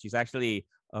Pineda. She's actually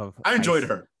I enjoyed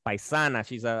her. Paisana.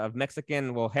 She's of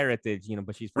Mexican, heritage,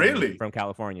 but she's from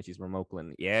California. She's from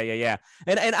Oakland. Yeah.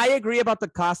 And I agree about the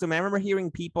costume. I remember hearing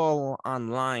people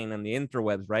online on the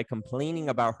interwebs, right, complaining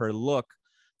about her look,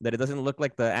 that it doesn't look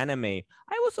like the anime.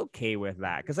 I was okay with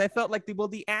that because I felt like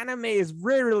the anime is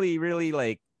really, really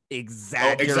like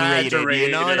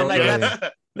exaggerated. And I'm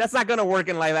like, that's not gonna work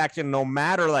in live action, no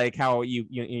matter like how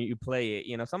you play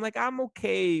it. So I'm like, I'm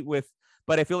okay with,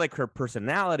 but I feel like her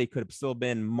personality could have still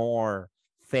been more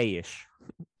Faye-ish.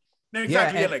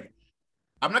 Exactly. Yeah, like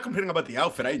I'm not complaining about the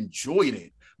outfit. I enjoyed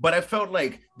it, but I felt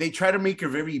like they try to make her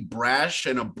very brash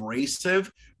and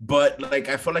abrasive. But like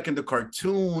I felt like in the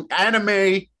cartoon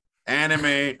anime,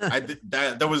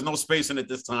 there was no space in it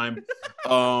this time.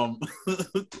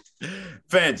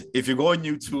 Fans, if you go on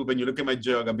YouTube and you look at my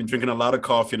jug, I've been drinking a lot of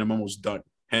coffee and I'm almost done.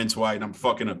 Hence why I'm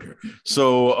fucking up here.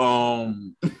 So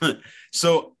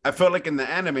so I felt like in the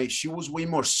anime she was way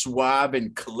more suave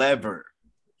and clever.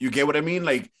 You get what I mean?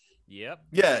 Like, yep.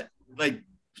 Yeah, like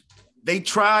they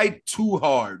tried too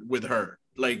hard with her.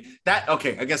 Like that.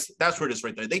 Okay, I guess that's where it is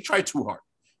right there. They tried too hard.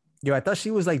 Yo, I thought she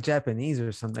was like Japanese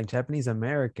or something, like Japanese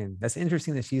American. That's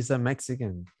interesting that she's a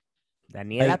Mexican.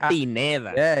 Daniela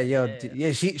Pineda.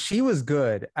 Yeah, she was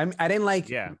good. I didn't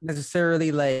like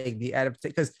necessarily like the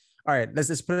adaptation because all right, let's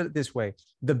just put it this way: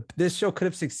 this show could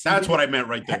have succeeded. That's what I meant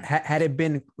right there. Had it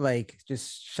been like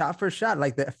just shot for shot,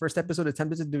 like the first episode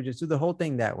attempted to do, just do the whole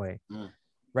thing that way,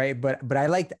 right? But I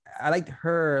liked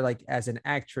her like as an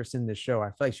actress in the show. I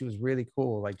feel like she was really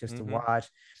cool, like just to watch.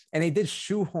 And they did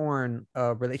shoehorn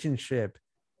a relationship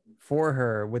for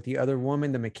her with the other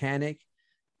woman, the mechanic,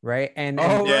 right? And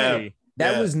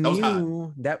that was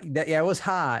new. That it was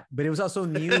hot, but it was also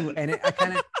new, and it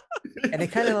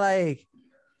kind of like.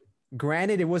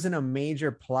 Granted, it wasn't a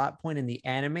major plot point in the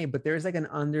anime, but there's like an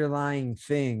underlying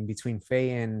thing between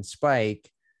Faye and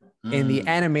Spike in the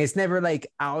anime. It's never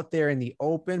like out there in the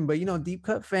open, but Deep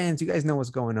Cut fans, you guys know what's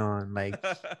going on. Like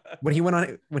when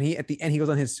he at the end, he goes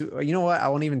on his, you know what? I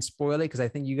won't even spoil it because I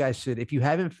think you guys should. If you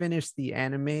haven't finished the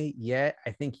anime yet,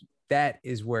 I think that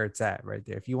is where it's at right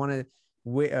there. If you want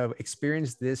to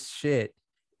experience this shit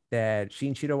that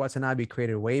Shinichiro Watanabe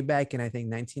created way back in, I think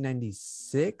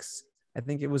 1996. I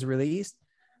think it was released.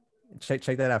 Check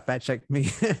that out. Fact check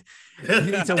me. You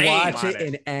need to watch it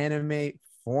in anime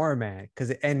format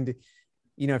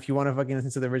if you want to fucking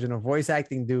listen to the original voice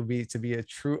acting, to be a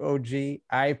true OG.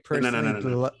 I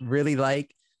personally really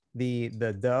like the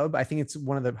dub. I think it's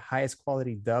one of the highest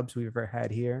quality dubs we've ever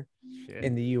had here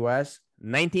in the US.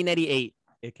 1988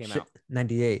 it came out.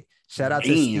 98. Shout out to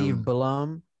Steve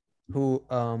Blum, who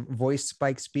voiced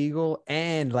Spike Spiegel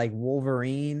and like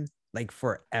Wolverine. Like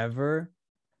forever.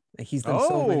 Like he's done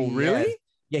so many. Really?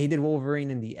 Yeah, he did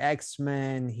Wolverine in the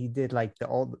X-Men. He did like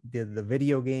the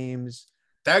video games.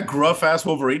 That gruff ass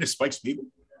Wolverine is Spike Spiegel.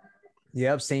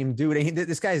 Yep, same dude. And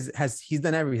this guy he's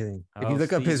done everything. If you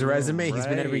look up his resume, he's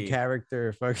been every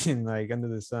character fucking like under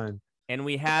the sun. And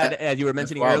we had, as you were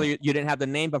mentioning earlier, you didn't have the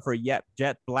name, but for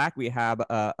Jet Black, we have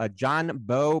a John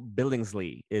Bo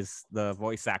Billingsley is the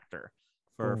voice actor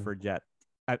for Jet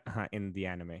in the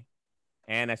anime.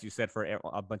 And as you said, for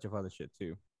a bunch of other shit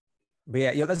too. But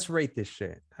yeah, let's rate this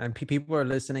shit. And people are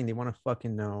listening. They want to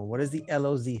fucking know, what does the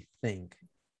LOZ think?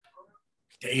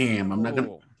 Damn, I'm not gonna.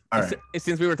 All right.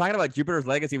 Since we were talking about Jupiter's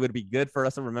Legacy, it would be good for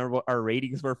us to remember what our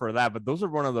ratings were for that. But those are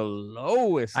one of the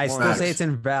lowest. I still say it's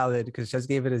invalid because just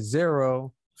gave it a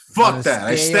 0. Fuck that.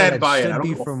 I stand by it. I don't be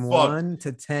give from a fuck. 1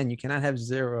 to 10. You cannot have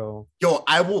 0. Yo,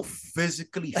 I will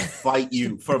physically fight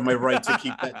you for my right to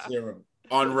keep that 0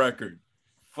 on record.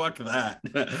 Fuck that.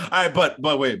 All right, but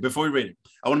wait, before we rate it,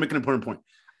 I want to make an important point.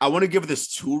 I want to give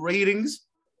this 2 ratings.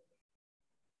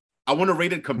 I want to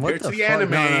rate it compared to the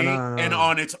anime and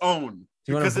on its own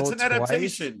because it's an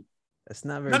adaptation. That's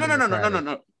not very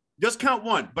No. Just count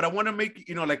one, but I want to make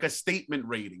like a statement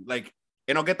rating, like,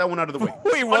 and I'll get that one out of the way.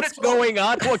 Wait, what's going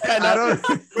on? What kind of?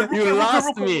 You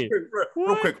lost me.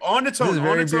 Real quick, on its own. This is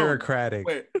very on its own. bureaucratic.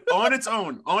 Wait, on its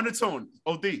own.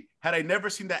 OD. Had I never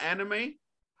seen the anime,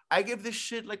 I give this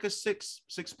shit like a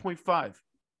 6.5.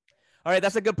 All right,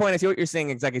 that's a good point. I see what you're saying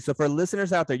exactly. So for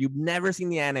listeners out there, you've never seen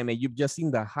the anime, you've just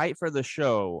seen the hype for the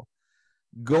show.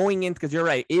 Going in, because you're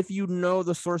right. If you know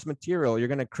the source material, you're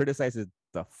gonna criticize it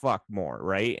the fuck more,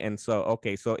 right? And so,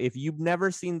 okay, so if you've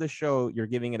never seen the show, you're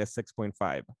giving it a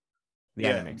 6.5. The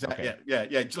anime. Exactly. Okay.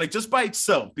 Yeah. Like just by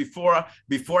itself, before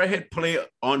I hit play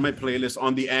on my playlist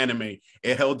on the anime,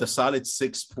 it held a solid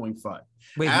 6.5.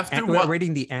 Wait, After we're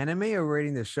rating the anime or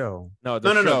rating the show? No.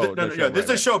 No. This is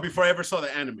a show before I ever saw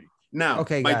the anime. Now,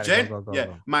 okay,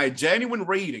 go. My genuine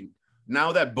rating,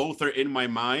 now that both are in my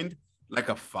mind, like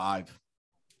a 5.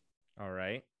 All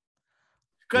right.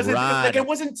 Because it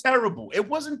wasn't terrible. It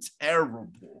wasn't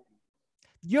terrible.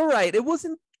 You're right. It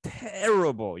wasn't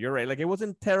terrible. You're right. Like, it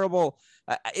wasn't terrible.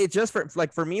 It just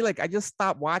for me, like, I just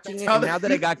stopped watching it. And now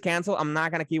that it got canceled, I'm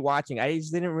not gonna keep watching. I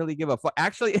just didn't really give a fuck.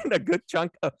 Actually, in a good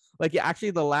chunk of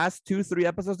actually the last 2-3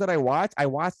 episodes that I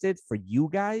watched it for you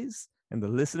guys and the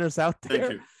listeners out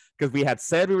there. Because we had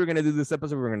said we were gonna do this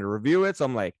episode, we were gonna review it. So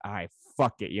I'm like, all right,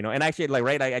 fuck it, And actually, like,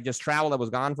 right, I just traveled. I was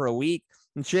gone for a week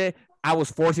and shit. I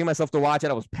was forcing myself to watch it.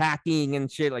 I was packing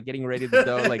and shit, like getting ready to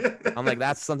go. Like, I'm like,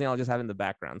 that's something I'll just have in the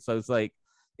background. So it's like,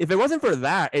 if it wasn't for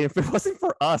that, if it wasn't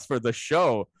for us, for the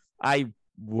show, I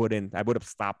would have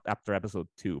stopped after episode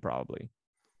 2, probably.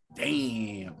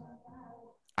 Damn.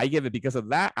 I give it, because of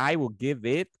that, I will give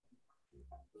it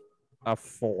a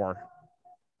 4.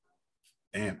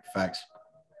 Damn, facts.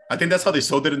 I think that's how they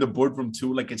sold it in the boardroom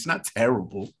too. Like, it's not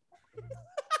terrible.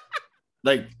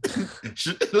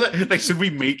 should we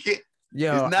make it?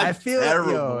 Yo, I feel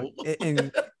terrible.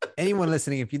 And anyone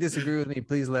listening, if you disagree with me,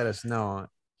 please let us know.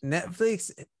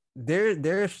 Netflix,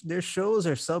 their shows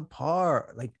are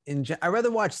subpar. Like, I rather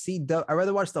watch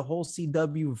the whole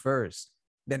CW verse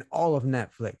than all of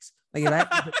Netflix. Like,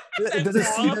 if there's a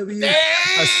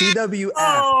CW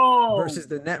app versus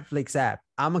the Netflix app,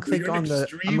 I'm gonna click on the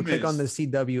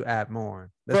CW app more.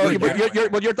 Bro,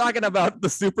 you're talking about the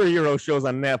superhero shows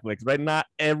on Netflix, right? Not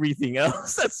everything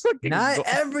else. That's fucking not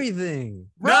everything.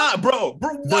 Nah, bro.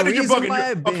 Why did you bugging?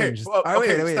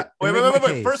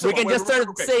 Wait. First, we can just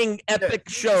start saying epic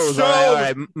shows. All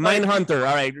right. Mindhunter.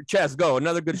 All right, Chess, go.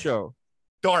 Another good show.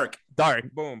 Dark.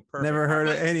 Boom. Perfect. Never heard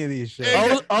of any of these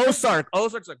shows.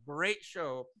 Ozark's a great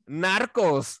show.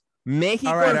 Narcos.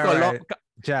 Mexico and Colombia.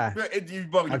 Ja,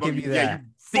 I'll give you that.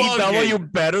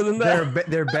 CW better than that.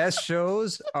 Their best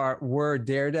shows were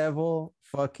Daredevil,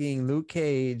 fucking Luke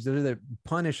Cage. Those are the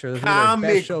Punisher. Those are the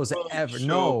best shows ever.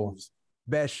 No,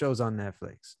 best shows on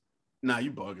Netflix. Nah,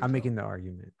 you bugging. I'm making the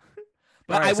argument.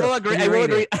 But I will agree.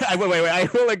 I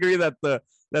will agree that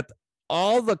that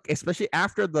all the, especially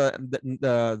after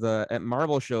the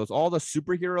Marvel shows, all the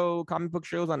superhero comic book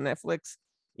shows on Netflix,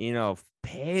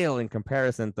 pale in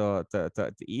comparison to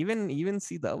even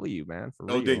CW, man. For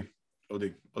real.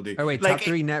 OD. Oh wait, top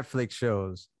 3 Netflix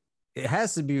shows. It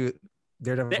has to be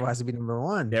Daredevil. Has to be number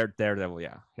 1. Daredevil,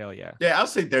 yeah, hell yeah. Yeah, I'll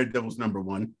say Daredevil's number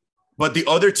 1, but the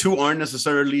other 2 aren't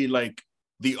necessarily like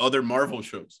the other Marvel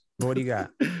shows. What do you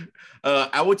got?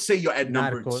 I would say you're at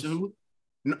number Narcos. 2.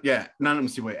 No, yeah, no, let me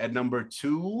see. Wait, at number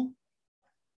 2.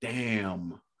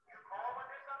 Damn.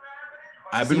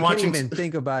 I've been watching. Can't even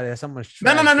think about it. Someone's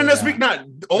no. Speak not.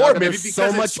 Or maybe because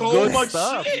so much good much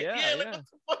stuff. Shit. Yeah.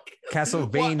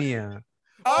 Castlevania.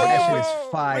 Oh, that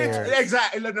shit's fire.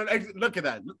 Exactly. Look at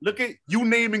that. Look at you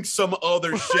naming some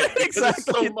other shit.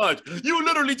 Exactly. So much. You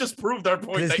literally just proved our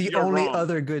point. It's the only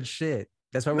other good shit.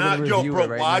 That's why we're gonna review it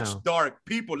right watch now. Dark.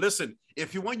 People, listen.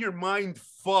 If you want your mind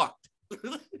fucked,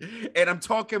 and I'm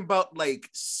talking about like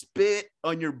spit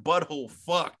on your butthole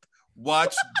fucked,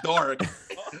 watch Dark.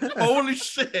 Holy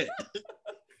shit.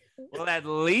 Well, at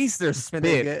least there's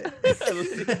spit.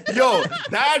 Yo,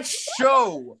 that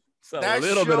show. A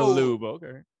little bit of lube,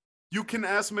 okay. You can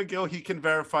ask Miguel. He can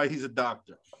verify he's a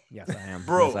doctor. Yes, I am.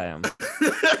 Bro. Yes, I am.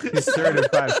 He's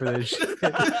certified for this shit.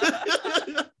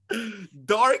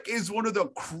 Dark is one of the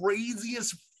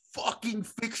craziest fucking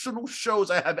fictional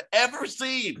shows I have ever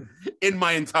seen in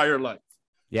my entire life.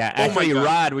 Yeah, actually,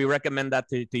 Rod, we recommend that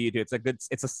to you too. It's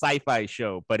a sci-fi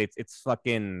show, but it's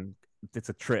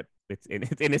a trip.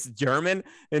 It's German,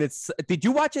 and it's. Did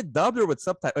you watch it dubbed or with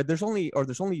subtitles? There's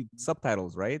only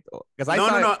subtitles, right? Because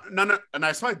no. And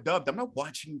I saw it dubbed. I'm not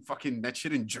watching fucking that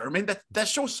shit in German. That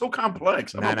show's so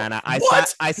complex. No. I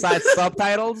saw it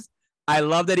subtitles. I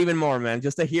loved it even more, man.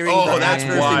 Just to hearing that's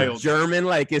wild. In German,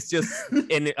 like it's just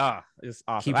it's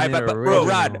awesome.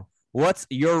 Rod, what's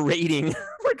your rating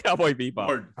for Cowboy Bebop?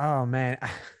 Lord. Oh man,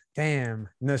 damn,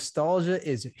 nostalgia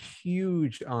is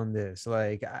huge on this.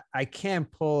 Like I can't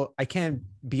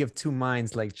be of two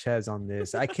minds like Ches on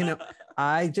this.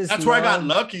 I just That's where I got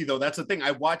love- lucky, though. That's the thing.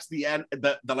 I watched the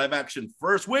live action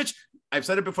first, which I've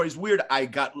said it before. It's weird. I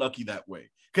got lucky that way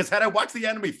because had I watched the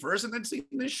anime first and then seen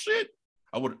this shit,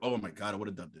 I would. Oh my god, I would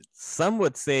have done it. Some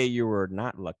would say you were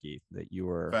not lucky, that you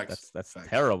were. Facts. That's Facts.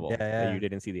 terrible Yeah, that yeah. you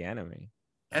didn't see the anime.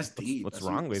 That's deep. What's That's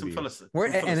wrong with you?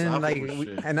 And then like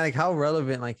shit. and like how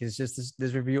relevant like is just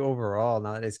this review overall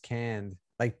now that it's canned.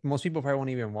 Like most people probably won't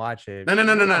even watch it. No. Who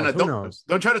Don't, knows?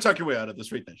 don't try to talk your way out of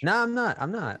this right there. No, I'm not.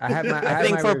 I have my. I have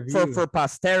think my for review.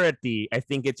 posterity, I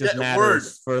think it just Yeah,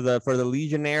 matters for the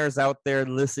legionnaires out there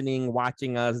listening,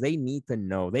 watching us. They need to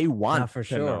know. They want No, for to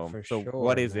sure. know. For So sure.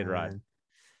 what is it, Rod? man.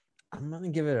 I'm gonna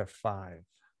give it a 5.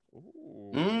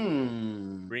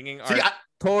 Bringing our See,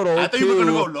 total I thought you were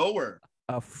to gonna go lower.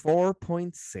 a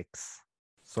 4.6.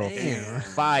 So Damn.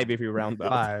 5 if you round up.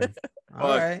 5. All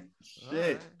Fuck. right.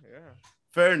 Shit.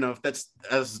 Fair enough. That's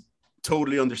as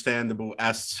totally understandable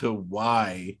as to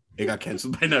why it got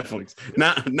canceled by Netflix.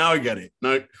 Now I get it.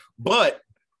 But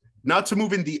not to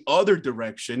move in the other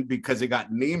direction because it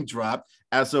got name dropped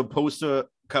as opposed to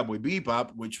Cowboy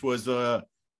Bebop, which was a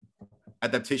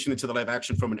adaptation into the live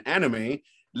action from an anime.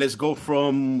 Let's go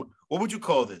from, what would you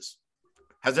call this?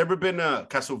 Has there ever been a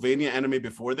Castlevania anime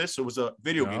before this? It was a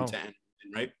video game No. to anime,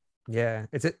 right? Yeah.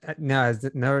 No.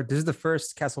 This is the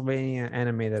first Castlevania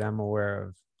anime that I'm aware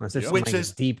of. Unless there's some Which like,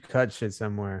 is- deep cut shit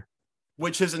somewhere.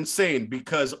 Which is insane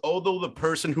because although the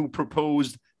person who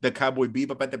proposed the Cowboy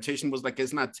Bebop adaptation was like,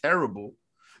 it's not terrible,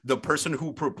 the person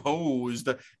who proposed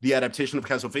the adaptation of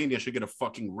Castlevania should get a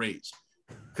fucking raise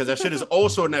because that shit is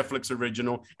also a Netflix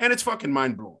original and it's fucking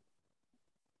mind blowing.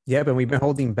 Yeah, but we've been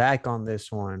holding back on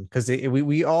this one because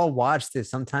we all watched it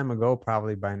some time ago,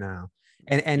 probably by now.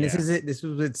 And this Yeah. is it. This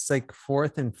was its like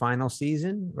 4th and final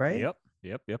season, right?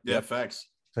 Yep. Yeah, facts.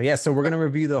 So yeah, so we're gonna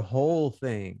review the whole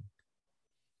thing.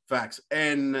 Facts.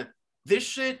 And this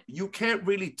shit, you can't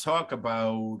really talk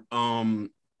about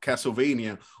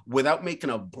Castlevania without making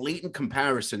a blatant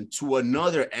comparison to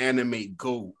another anime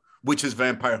GOAT, which is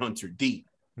Vampire Hunter D.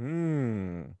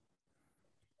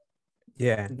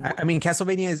 Yeah, I mean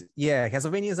Castlevania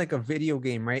is like a video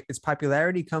game, right? Its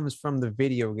popularity comes from the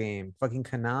video game, fucking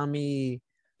Konami,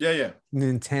 Yeah.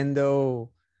 Nintendo,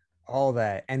 all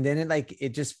that, and then it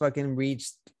just fucking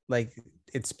reached like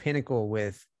its pinnacle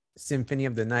with Symphony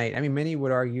of the Night. I mean, many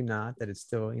would argue not that it's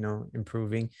still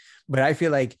improving, but I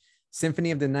feel like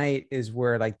Symphony of the Night is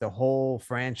where like the whole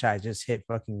franchise just hit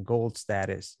fucking gold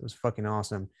status. It was fucking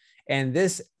awesome, and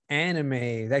this anime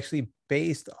is actually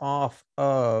based off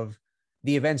of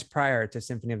the events prior to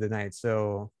Symphony of the Night.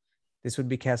 So this would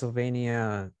be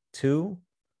Castlevania 2,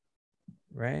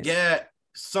 right? Yeah,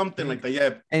 something like that.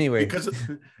 Yeah. Anyway,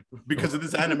 Because of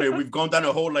this anime, we've gone down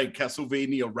a whole like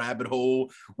Castlevania rabbit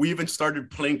hole. We even started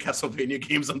playing Castlevania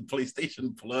games on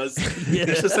PlayStation Plus. Yeah.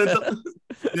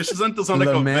 This is until some like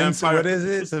a Laments, vampire. what is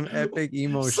it? Some epic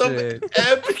emo Some shit.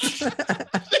 epic shit.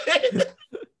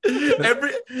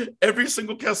 Every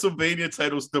single Castlevania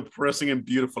title is depressing and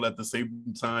beautiful at the same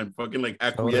time. Fucking like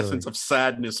acquiescence of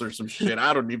sadness or some shit.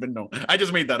 I don't even know. I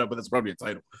just made that up, but that's probably a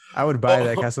title. I would buy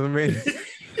that Oh. Castlevania.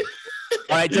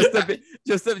 All right,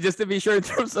 just to be sure in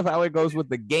terms of how it goes with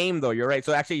the game, though, you're right.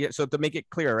 So actually, so to make it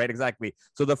clear, right, exactly.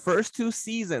 So the first 2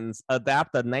 seasons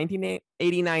adapt the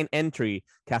 1989 entry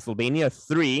Castlevania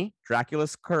 3,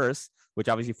 Dracula's Curse, which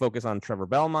obviously focus on Trevor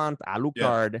Belmont,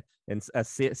 Alucard, and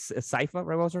Sypha,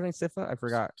 right? What was her name? Sypha? I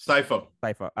forgot. Sypha.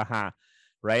 Sypha,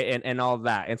 right, and all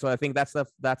that. And so I think that's the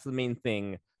main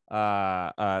thing.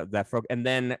 And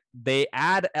then they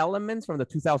add elements from the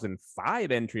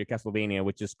 2005 entry of Castlevania,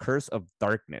 which is Curse of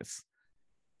Darkness.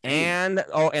 And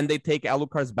they take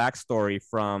Alucard's backstory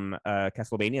from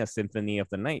Castlevania Symphony of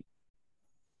the Night.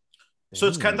 So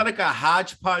it's kind of like a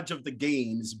hodgepodge of the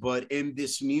games, but in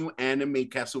this new anime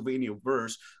Castlevania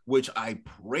verse, which I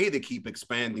pray they keep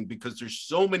expanding because there's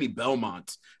so many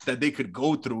Belmonts that they could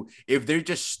go through if they're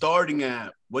just starting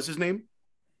what's his name?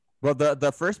 Well,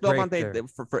 the first Belmont Richter.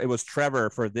 it was Trevor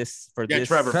for this.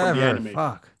 Trevor. From the anime.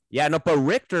 Fuck. Yeah, no, but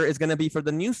Richter is gonna be for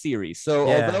the new series. So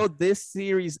Yeah. although this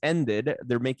series ended,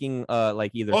 they're making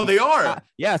like either Oh, they are.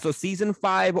 yeah, so season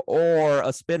 5 or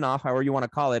a spin-off, however you want to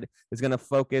call it, is going to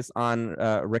focus on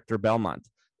Richter Belmont,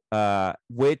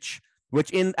 which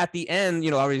in at the end,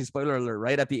 obviously spoiler alert,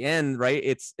 right? At the end, right?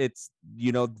 It's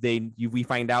we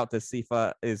find out that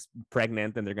Sypha is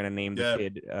pregnant and they're going to name the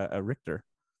kid Richter.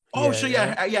 Oh, Yeah,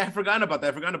 shit, yeah, I forgot about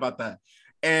that.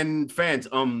 And fans,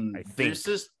 I think. this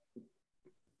is,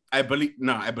 I believe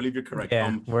you're correct.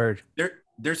 Yeah, word.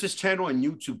 there's this channel on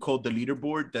YouTube called The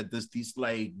Leaderboard that does these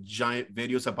like giant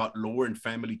videos about lore and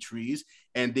family trees.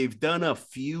 And they've done a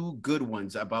few good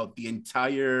ones about the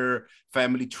entire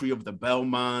family tree of the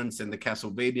Belmonts and the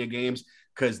Castlevania games,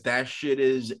 because that shit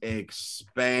is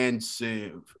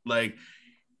expansive. Like,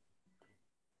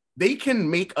 they can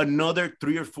make another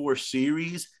 3 or 4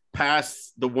 series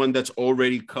past the one that's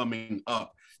already coming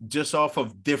up, just off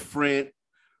of different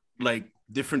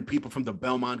people from the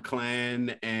Belmont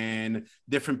clan and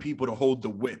different people to hold the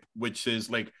whip, which is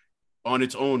like on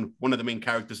its own one of the main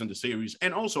characters in the series.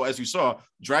 And also, as you saw,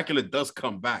 Dracula does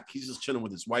come back. He's just chilling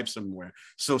with his wife somewhere.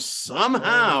 So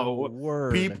somehow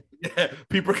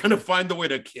people are gonna find a way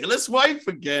to kill his wife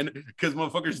again, because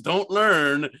motherfuckers don't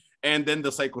learn, and then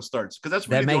the cycle starts. Because that's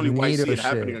really the only way I see it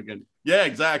happening again. Yeah,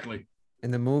 exactly.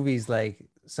 In the movies, like,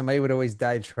 somebody would always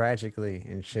die tragically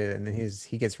and shit, and then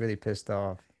he gets really pissed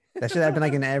off. That should happen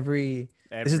like in every.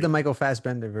 This is the Michael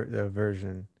Fassbender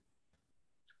version.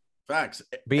 Facts.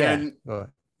 But yeah,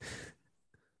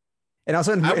 and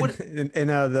also in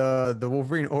the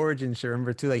Wolverine origin show,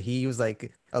 remember too, like he was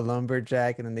like a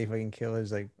lumberjack, and then they fucking kill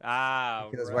his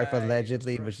kill his wife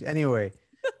allegedly. Right. But anyway,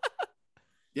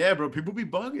 yeah, bro, people be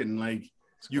bugging. Like,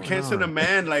 you can't send a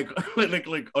man like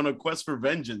on a quest for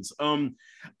vengeance.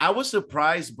 I was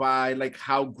surprised by like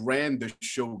how grand the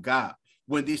show got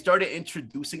when they started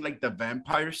introducing like the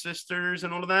vampire sisters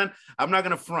and all of that. I'm not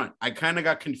gonna front, I kind of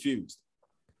got confused.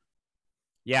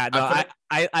 Yeah, no,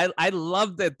 I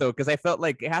loved it though, because I felt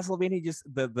like Castlevania just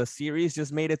the series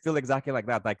just made it feel exactly like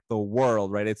that, like the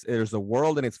world, right? There's a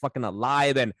world and it's fucking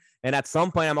alive, and at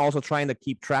some point I'm also trying to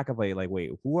keep track of like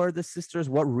wait, who are the sisters?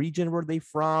 What region were they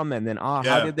from? And then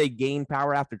how did they gain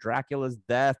power after Dracula's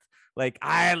death? Like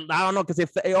I don't know, because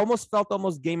it almost felt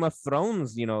almost Game of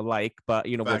Thrones, like, but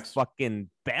with fucking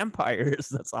vampires.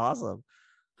 That's awesome.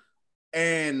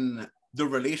 And the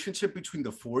relationship between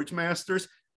the Forge Masters,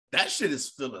 that shit is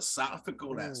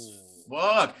philosophical as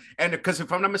fuck. And because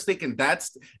if I'm not mistaken,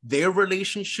 that's their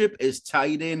relationship is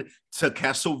tied in to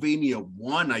Castlevania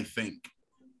 1, I think.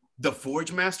 The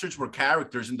Forge Masters were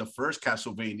characters in the first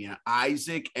Castlevania,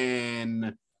 Isaac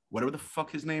and whatever the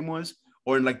fuck his name was,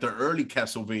 or in like the early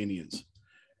Castlevanias.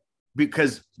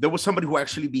 Because there was somebody who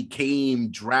actually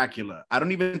became Dracula. I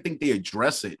don't even think they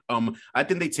address it. I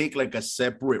think they take like a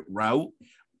separate route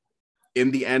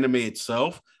in the anime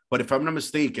itself. But if I'm not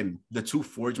mistaken, the 2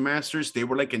 Forge Masters, they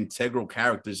were like integral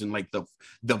characters in like the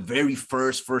very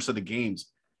first of the games.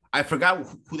 I forgot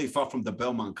who they fought from the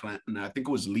Belmont clan. And I think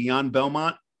it was Leon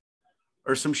Belmont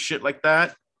or some shit like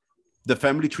that. The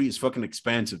family tree is fucking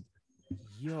expansive.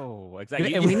 Yo,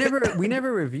 exactly. And we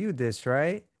never reviewed this,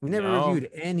 right? We never reviewed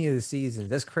any of the seasons.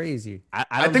 That's crazy.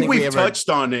 I think we've touched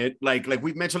on it. Like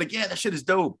we've mentioned, like, yeah, that shit is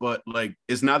dope. But like,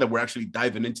 it's now that we're actually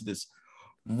diving into this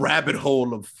rabbit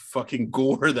hole of fucking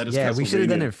gore that is. Yeah, we should have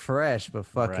done it fresh, but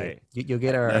fuck it. You'll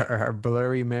get our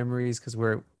blurry memories because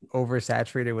we're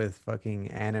oversaturated with fucking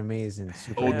animes and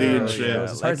super and shit.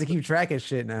 It's hard to keep track of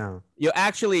shit now.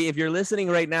 Actually, if you're listening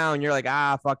right now and you're like,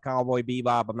 fuck Cowboy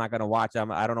Bebop, I'm not gonna watch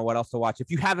them. I don't know what else to watch.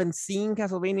 If you haven't seen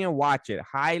Castlevania, watch it.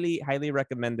 Highly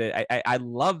recommend it. I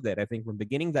loved it. I think from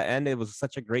beginning to end, it was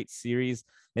such a great series.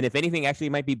 And if anything, actually,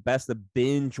 it might be best to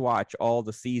binge watch all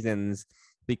the seasons.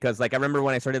 Because like I remember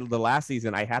when I started the last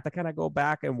season, I had to kind of go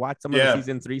back and watch some of the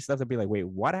season 3 stuff and be like, wait,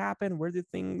 what happened? Where did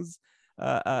things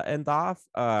end off?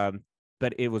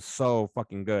 But it was so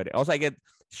fucking good. Also, I get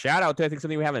shout out to, I think,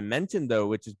 something we haven't mentioned though,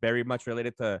 which is very much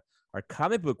related to our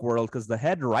comic book world, because the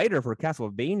head writer for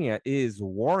Castlevania is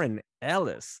Warren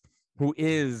Ellis, who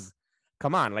is,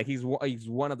 come on, like he's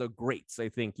one of the greats, I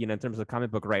think, in terms of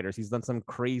comic book writers. He's done some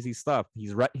crazy stuff.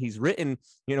 He's written,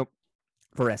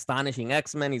 for Astonishing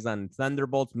X-Men, he's on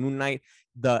Thunderbolts, Moon Knight,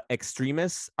 the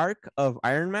Extremis arc of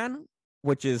Iron Man,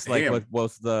 which is like what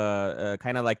was the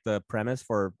kind of like the premise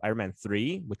for Iron Man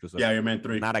 3, which was Iron Man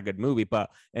 3, not a good movie, but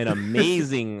an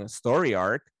amazing story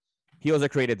arc. He also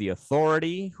created the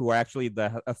Authority, who are actually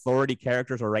the Authority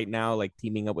characters are right now like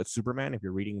teaming up with Superman. If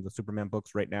you're reading the Superman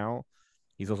books right now,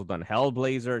 he's also done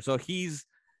Hellblazer. So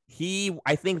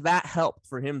I think that helped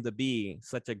for him to be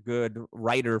such a good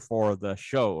writer for the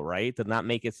show, right? To not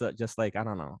make it just like, I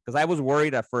don't know. Because I was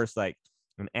worried at first, like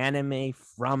an anime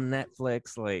from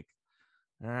Netflix, like,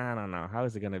 I don't know. How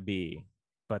is it going to be?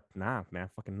 But nah, man,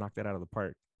 fucking knocked it out of the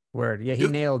park. Word. Yeah, he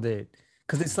nailed it.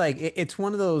 Because it's like, it's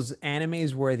one of those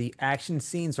animes where the action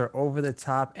scenes are over the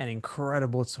top and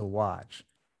incredible to watch.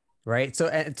 Right? So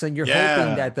you're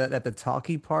hoping that the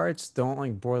talky parts don't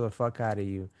like bore the fuck out of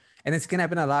you. And it's gonna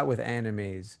happen a lot with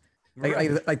animes,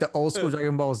 like the old school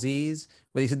Dragon Ball Z's,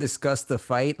 where they used to discuss the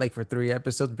fight like for 3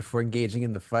 episodes before engaging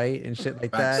in the fight and shit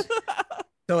like that.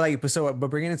 So like, but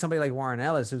bringing in somebody like Warren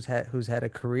Ellis, who's had a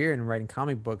career in writing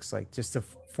comic books, like just to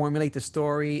formulate the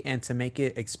story and to make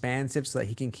it expansive, so that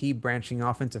he can keep branching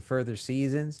off into further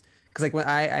seasons. Because like when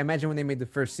I imagine when they made the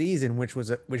first season, which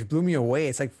blew me away.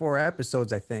 It's like 4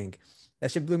 episodes, I think.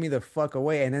 That shit blew me the fuck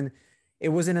away. And then it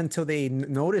wasn't until they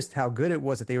noticed how good it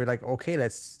was that they were like, okay,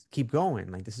 let's keep going.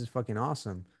 Like this is fucking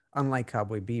awesome. Unlike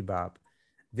Cowboy Bebop,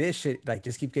 this shit like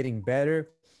just keep getting better.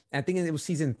 And I think it was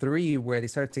season 3 where they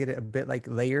started to get it a bit like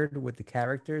layered with the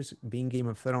characters being Game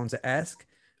of Thrones esque,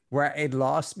 where it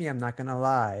lost me. I'm not gonna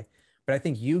lie, but I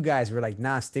think you guys were like,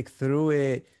 nah, stick through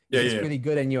it. Yeah, It's yeah. really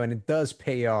good, and it does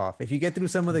pay off if you get through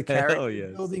some of the Hell character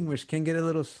yes. building, which can get a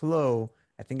little slow.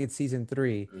 I think it's season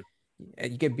 3. You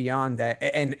get beyond that,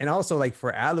 and also like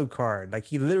for Alucard, like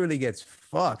he literally gets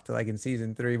fucked like in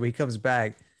season 3 when he comes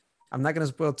back. I'm not gonna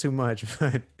spoil too much,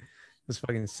 but it was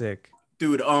fucking sick.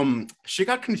 Dude, shit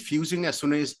got confusing as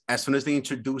soon as they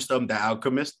introduced the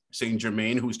alchemist Saint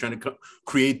Germain, who's trying to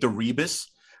create the Rebus.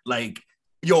 Like,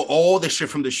 yo, all the shit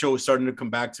from the show is starting to come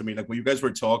back to me. Like when you guys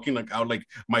were talking, like I like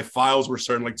my files were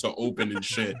starting like to open and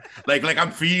shit. like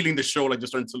I'm feeling the show like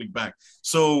just starting to leak back.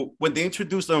 So when they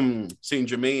introduced Saint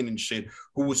Germain and shit,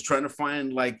 who was trying to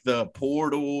find like the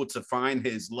portal to find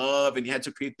his love, and he had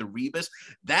to create the Rebus,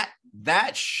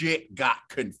 that shit got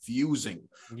confusing.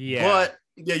 Yeah. But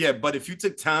yeah, but if you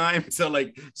took time to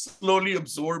like slowly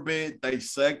absorb it,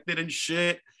 dissect it and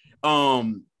shit,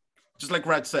 just like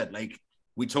Rat said, like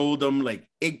we told them, like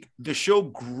the show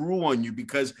grew on you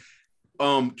because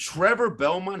Trevor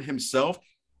Belmont himself,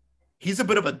 he's a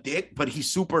bit of a dick, but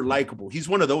he's super likable. He's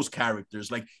one of those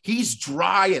characters. Like he's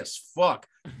dry as fuck,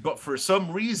 but for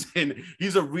some reason,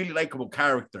 he's a really likable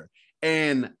character.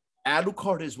 And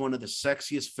Alucard is one of the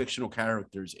sexiest fictional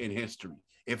characters in history,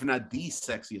 if not the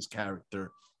sexiest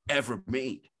character ever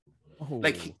made. Oh.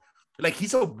 Like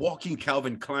he's a walking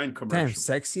Calvin Klein commercial. Damn,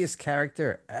 sexiest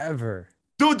character ever.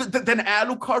 Dude, then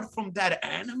Alucard from that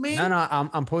anime? No,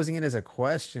 I'm posing it as a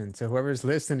question to whoever's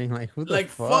listening. Like, who the Like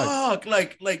fuck?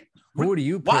 like Who do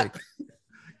you pick? what?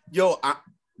 Yo,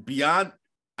 beyond,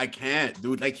 I can't,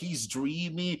 dude. Like he's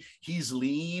dreamy, he's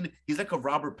lean, he's like a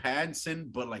Robert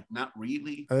Pattinson, but like not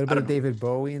really. A little I bit don't of know. David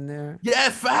Bowie in there. Yeah,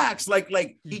 facts. Like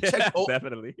he checked all,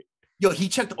 Definitely. he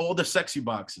checked all the sexy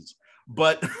boxes.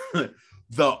 But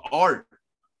the art,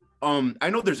 I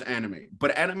know there's anime,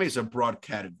 but anime is a broad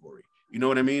category. You know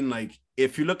what I mean? Like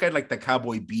if you look at like the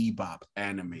Cowboy Bebop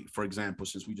anime, for example,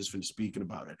 since we just finished speaking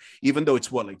about it, even though it's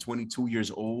like 22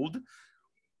 years old,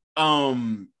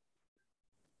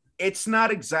 it's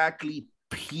not exactly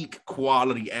peak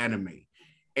quality anime.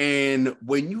 And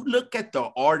when you look at the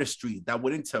artistry that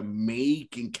went into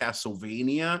making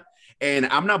Castlevania, and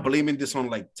I'm not blaming this on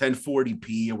like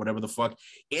 1040p or whatever the fuck,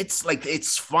 it's like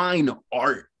it's fine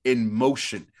art in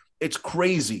motion. It's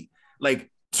crazy. Like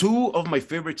 2 of my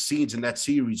favorite scenes in that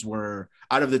series were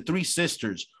out of the 3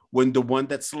 sisters, when the one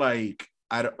that's like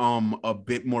a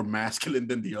bit more masculine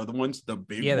than the other ones, the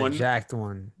big Yeah, the one. jacked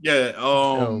one. Yeah,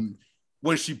 Dope.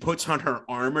 when she puts on her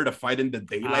armor to fight in the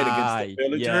daylight against the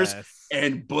villagers Yes.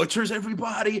 and butchers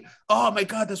everybody. Oh my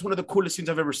god, that's one of the coolest scenes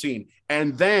I've ever seen.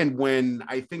 And then when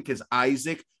I think is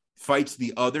Isaac fights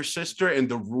the other sister in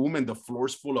the room and the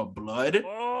floor's full of blood.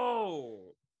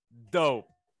 Oh, dope.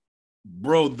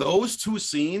 Bro, those 2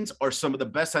 scenes are some of the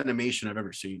best animation I've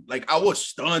ever seen. Like I was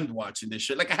stunned watching this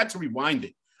shit. Like I had to rewind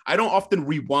it. I don't often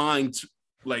rewind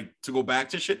like to go back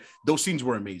to shit. Those scenes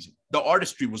were amazing. The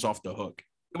artistry was off the hook.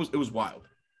 It was wild.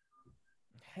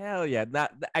 Hell yeah.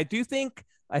 I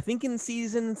think in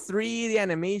season 3 the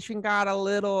animation got a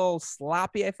little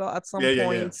sloppy, I felt at some Yeah.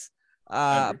 points.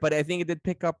 I agree. But I think it did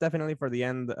pick up definitely for the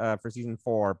end for season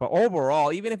 4. But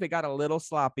overall, even if it got a little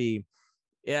sloppy,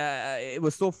 yeah, it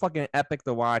was so fucking epic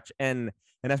to watch. And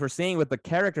as we're saying with the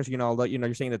characters,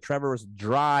 you're saying that Trevor was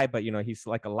dry, but he's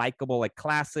like a likable, like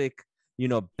classic,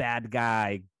 bad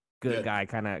guy, good guy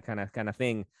kind of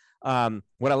thing.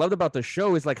 What I loved about the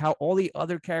show is like how all the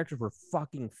other characters were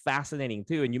fucking fascinating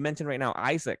too. And you mentioned right now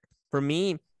Isaac. For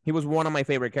me, he was one of my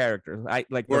favorite characters. I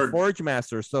like the Forge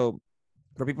Master. So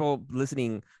for people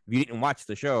listening, if you didn't watch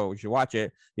the show, you should watch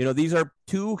it. These are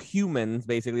 2 humans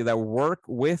basically that work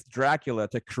with Dracula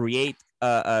to create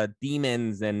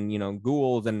demons and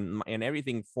ghouls and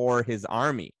everything for his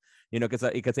army. Because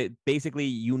it basically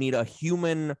you need a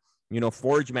human,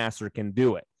 Forge Master can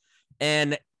do it,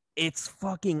 and it's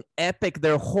fucking epic.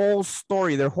 Their whole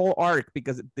story, their whole arc,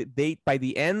 because they by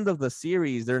the end of the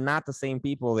series, they're not the same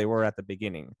people they were at the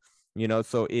beginning.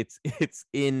 So it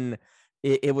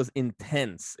was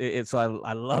intense. So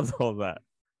I loved all that.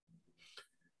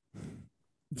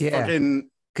 Yeah. Fucking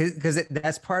because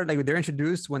that's part like they're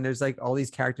introduced when there's like all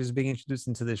these characters being introduced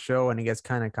into the show and it gets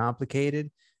kind of complicated.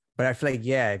 But I feel like,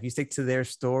 yeah, if you stick to their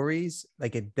stories,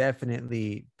 like it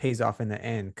definitely pays off in the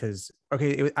end. Because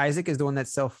Isaac is the one that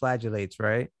self-flagellates,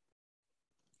 right?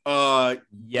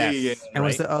 Yes. And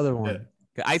what's right? the other one?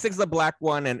 Isaac's the black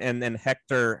one, and then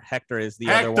Hector is the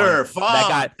Hector, other one.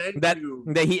 fuck,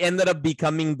 That he ended up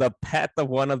becoming the pet of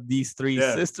one of these three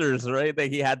sisters, right? That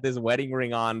he had this wedding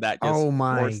ring on that just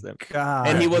forced him. God,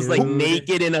 and he was like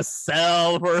naked in a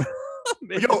cell for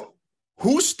yo.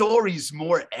 Whose story's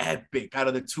more epic out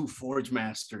of the two Forge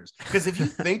Masters? Because if you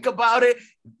think about it,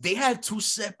 they had two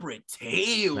separate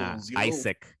tales.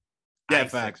 Isaac. Yeah,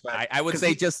 Isaac. facts. I would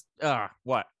say just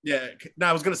what? Yeah, no,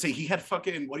 I was gonna say he had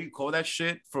fucking, what do you call that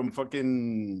shit from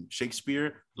fucking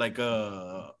Shakespeare? Like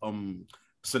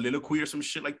soliloquy or some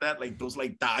shit like that, like those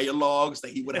like dialogues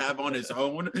that he would have on his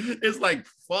own. It's like,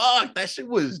 fuck, that shit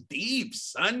was deep,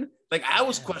 son. Like I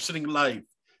was questioning life.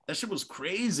 That shit was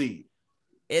crazy.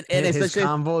 And it's his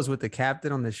combos with the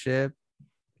captain on the ship.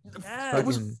 Yeah, it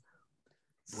was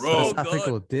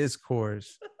philosophical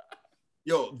discourse.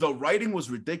 Yo, the writing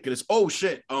was ridiculous. Oh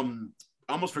shit. I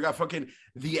almost forgot fucking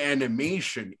the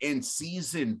animation in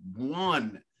season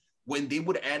 1 when they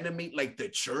would animate like the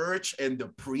church and the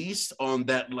priest on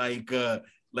that like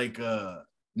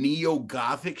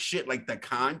neo-gothic shit, like the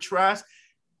contrast.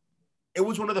 It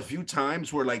was one of the few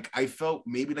times where like I felt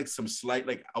maybe like some slight,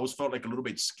 like I felt like a little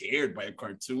bit scared by a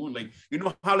cartoon. Like, you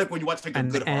know how like when you watch like a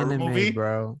good horror movie,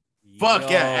 bro. Fuck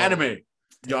yeah, anime.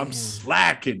 Yo, I'm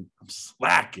slacking.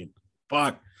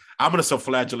 Fuck. I'm gonna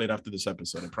self-flagellate after this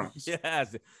episode, I promise.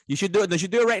 Yes, you should do it. They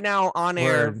should do it right now on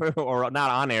air, or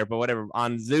not on air, but whatever,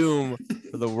 on Zoom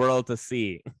for the world to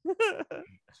see.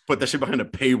 Put that shit behind a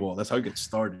paywall. That's how you get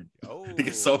started. Oh, you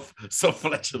get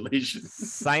self-flagellation.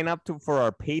 Sign up for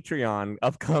our Patreon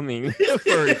upcoming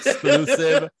for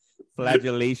exclusive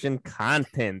flagellation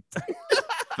content.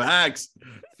 Facts,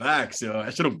 yo. I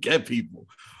shouldn't get people.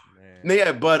 Man.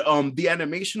 Yeah, but the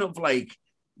animation of like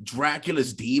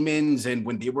Dracula's demons and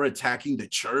when they were attacking the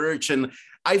church, and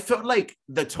I felt like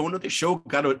the tone of the show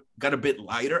got a bit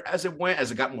lighter as it went, as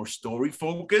it got more story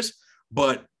focused.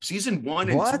 But season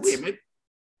 1 and 2,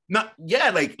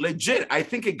 like legit, I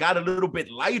think it got a little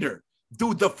bit lighter.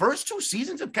 Dude, the first 2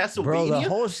 seasons of Castlevania, bro, the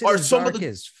whole shit is dark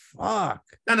as fuck.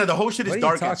 No, the whole shit is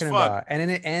dark as fuck. About? And then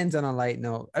it ends on a light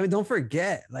note. I mean, don't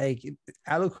forget, like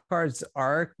Alucard's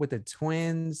arc with the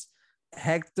twins,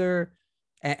 Hector,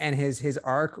 and his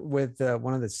arc with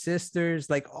one of the sisters,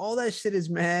 like all that shit is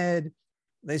mad.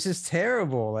 It's just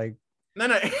terrible. Like, no,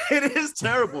 it is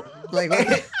terrible. like, no.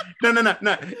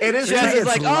 It is. It's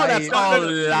like, oh, that's all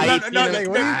light.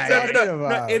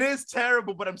 No, it is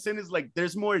terrible. But I'm saying is like,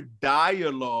 there's more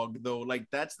dialogue though. Like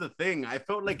that's the thing. I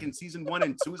felt like in season 1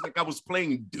 and 2, it's like I was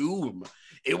playing Doom.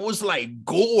 It was like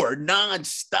gore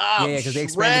nonstop. Yeah, because they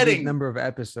expanded the number of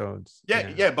episodes.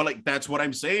 Yeah, but like that's what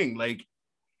I'm saying. Like,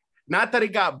 not that it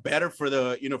got better for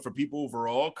the, for people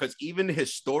overall, because even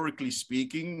historically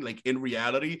speaking, like in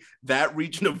reality, that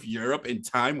region of Europe in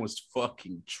time was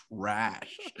fucking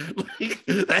trash. Like,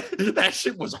 that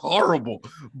shit was horrible.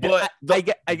 But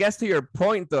I guess to your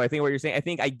point, though, I think what you're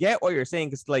saying, I get what you're saying,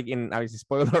 because like obviously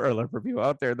spoiler alert for people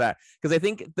out there, that because I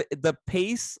think the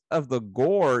pace of the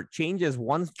gore changes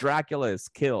once Dracula is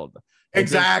killed.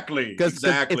 Exactly. Because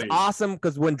it's awesome,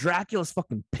 because when Dracula's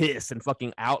fucking pissed and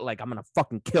fucking out, like, I'm gonna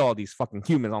fucking kill all these fucking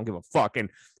humans, I don't give a fuck, and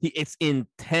it's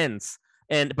intense.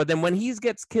 But then when he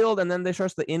gets killed, and then there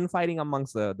starts the infighting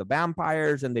amongst the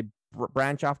vampires, and they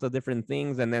branch off to different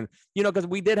things, and then because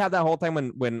we did have that whole time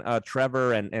when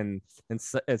Trevor and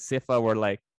Sypha were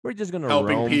like, we're just gonna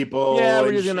helping people. Yeah,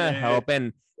 we're just gonna help,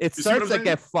 and it starts to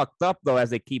get fucked up though as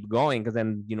they keep going, because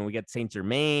then we get Saint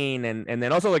Germain, and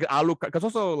then also like Alucard, because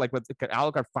also like with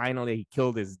Alucard finally he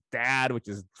killed his dad, which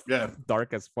is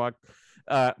dark as fuck.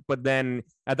 But then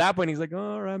at that point he's like,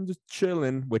 all right, I'm just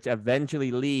chilling, which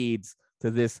eventually leads to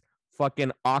this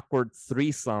fucking awkward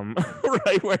threesome,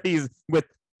 right? Where he's with,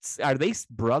 are they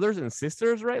brothers and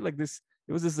sisters, right? Like this.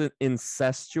 It was this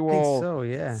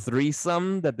incestual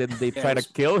threesome that then they try to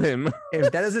kill him. If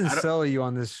that doesn't sell you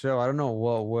on this show, I don't know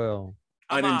what will.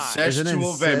 An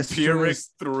incestual vampiric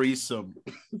threesome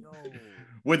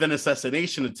with an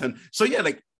assassination attempt. So yeah,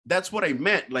 like that's what I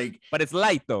meant. Like, but it's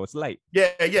light though. It's light.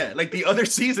 Yeah. Like the other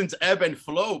seasons ebb and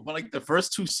flow, but like the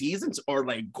first 2 seasons are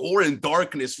like gore and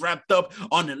darkness wrapped up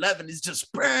on 11. It's just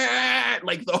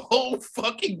like the whole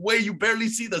fucking way. You barely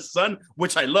see the sun,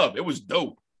 which I love. It was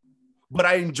dope. But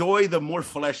I enjoy the more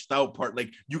fleshed out part.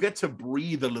 Like you get to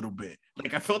breathe a little bit.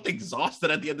 Like I felt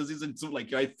exhausted at the end of season 2.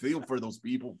 Like I feel for those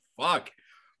people. Fuck.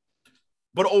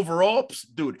 But overall,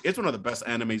 dude, it's one of the best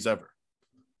animes ever.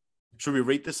 Should we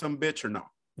rate this some bitch or no?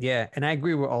 Yeah, and I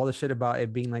agree with all the shit about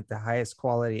it being like the highest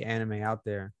quality anime out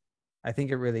there. I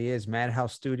think it really is.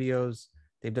 Madhouse Studios,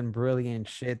 they've done brilliant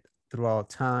shit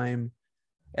throughout time.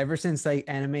 Ever since like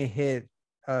anime hit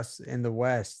us in the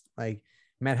West, like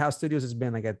Madhouse Studios has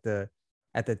been like at the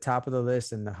top of the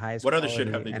list and the highest. What other shit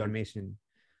have they animation?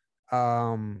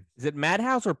 Is it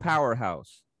Madhouse or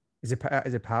Powerhouse? Is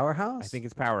it Powerhouse? I think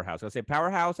it's Powerhouse. I'll say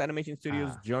Powerhouse Animation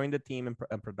Studios joined the team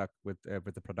and product with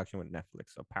the production with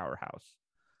Netflix. So Powerhouse.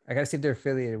 I gotta see if they're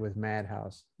affiliated with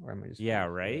Madhouse, or am I just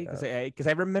right? Because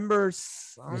I remember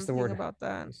something the word about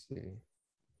that.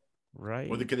 Right.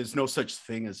 Well, there's no such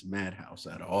thing as Madhouse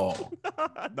at all.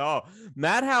 No,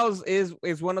 Madhouse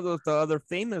is one of the other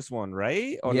famous one,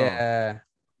 right? Or yeah.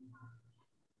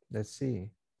 No? Let's see.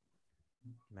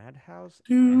 Madhouse.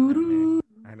 Anime.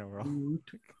 I know, bro.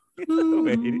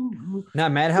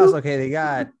 Not Madhouse. Okay, they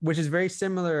got, which is very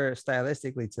similar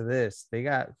stylistically to this. They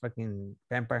got fucking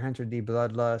Vampire Hunter D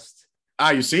Bloodlust.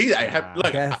 You see, I have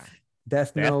like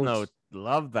Death Note.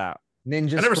 Love that.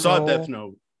 Ninja. I never Scroll. saw Death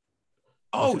Note.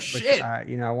 Oh shit!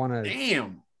 I want to.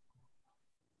 Damn.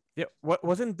 Yeah, what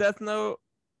wasn't Death Note?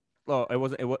 Well, it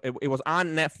was on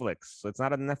Netflix, so it's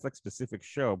not a Netflix specific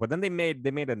show. But then they made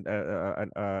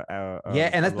a yeah,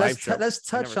 and let's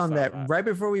touch on that right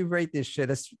before we rate this shit.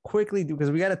 Let's quickly do, because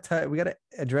we gotta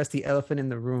address the elephant in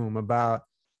the room about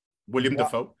William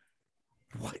Dafoe.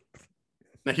 What?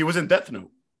 Now he was in Death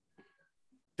Note.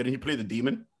 Didn't he play the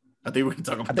demon? I think we can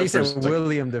talk about. I think it's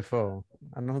William Dafoe.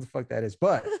 I don't know who the fuck that is,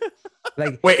 but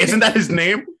like, wait, isn't that his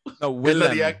name? No,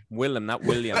 Willem. Willem, not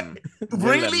William.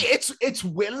 Really? It's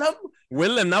Willem?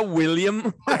 Willem, not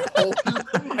William.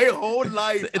 My whole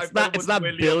life. It's not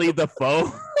William. Billy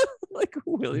Dafoe. Like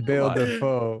Willie Bill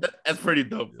Dafoe. That's pretty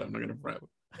dope. I'm not gonna front.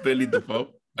 Billy Dafoe.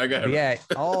 I got it. Yeah,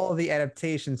 all the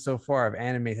adaptations so far of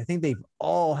animes, I think they've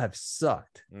all have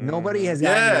sucked. Nobody has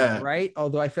gotten it right.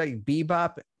 Although I feel like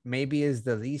Bebop maybe is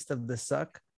the least of the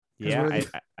suck. Yeah,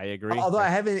 I agree. Although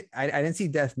I didn't see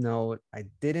Death Note. I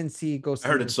didn't see Ghost. I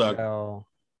heard it sucked. I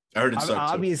heard it sucked.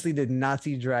 Obviously did not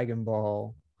see Dragon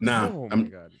Ball. Nah. Oh my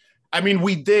God. I mean,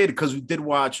 we did, because we did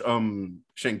watch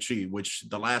Shang-Chi, which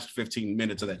the last 15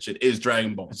 minutes of that shit is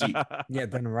Dragon Ball Z. Yeah,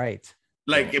 done right.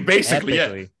 Like, basically,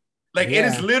 Epically. yeah. Like, Yeah.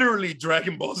 it is literally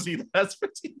Dragon Ball Z, the last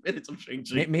 15 minutes of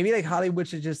Shang-Chi. Maybe like Hollywood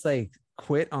should just like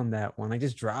quit on that one. Like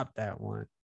just drop that one.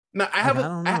 No, I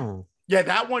don't know.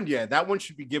 That one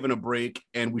should be given a break,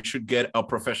 and we should get a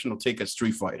professional take at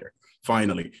Street Fighter,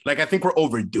 finally. Like, I think we're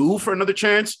overdue for another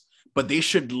chance, but they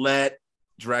should let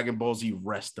Dragon Ball Z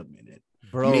rest a minute.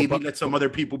 Bro, Maybe let some other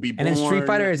people be born. And then Street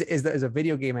Fighter is a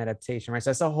video game adaptation, right? So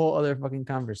that's a whole other fucking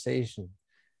conversation.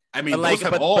 I mean, those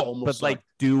have all almost but like,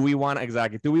 do we want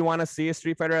to see a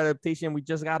Street Fighter adaptation? We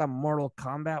just got a Mortal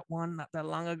Kombat one not that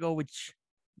long ago, which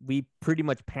we pretty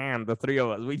much panned, the three of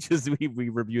us. We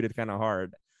reviewed it kind of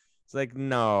hard. It's like,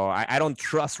 no, I don't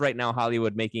trust right now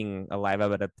Hollywood making a live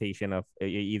adaptation of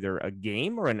either a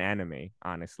game or an anime,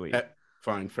 honestly.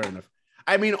 Fine, fair enough.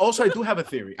 I mean, also, I do have a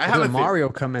theory. I have a Mario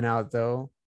coming out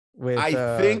though with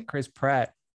I think Chris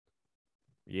Pratt.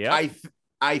 Yeah.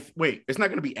 I wait. It's not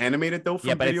going to be animated though.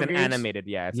 Yeah, but it's an games? animated.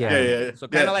 Yeah. It's Yeah. animated. Yeah. So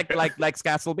kind of like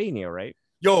Castlevania, right?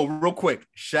 Yo, real quick,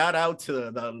 shout out to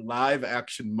the live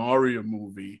action Mario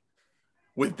movie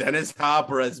with Dennis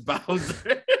Hopper as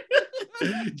Bowser,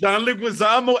 John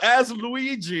Leguizamo as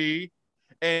Luigi,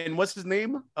 and what's his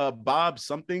name? Bob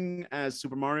something as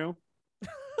Super Mario.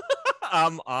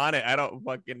 I'm on it. I don't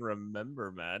fucking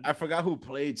remember, man. I forgot who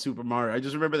played Super Mario. I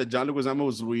just remember that John Leguizamo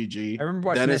was Luigi. I remember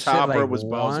watching Dennis that shit Hopper like was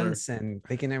once Bowser. and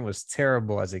thinking it was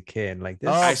terrible as a kid. Like this,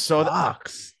 I saw that.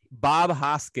 sucks. Bob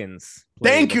Hoskins.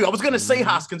 Thank you. I was gonna say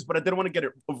Hoskins, but I didn't want to get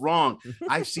it wrong.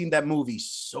 I've seen that movie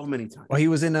so many times. Well, he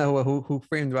was in Who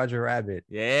Framed Roger Rabbit.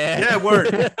 Yeah. Yeah, word.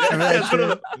 that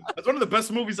That's one of the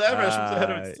best movies ever. That shit was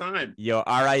ahead of its time. Yo,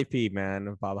 R.I.P.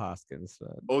 man, Bob Hoskins.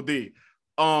 OD.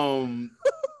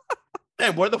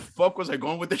 Man, where the fuck was I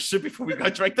going with this shit before we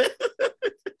got right there?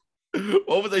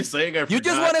 What was I saying? You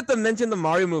just wanted to mention the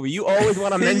Mario movie. You always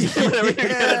want to mention it whenever you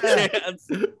get a chance.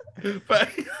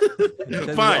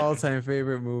 That's Fine. his all-time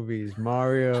favorite movies.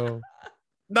 Mario.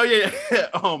 No, yeah.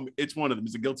 It's one of them.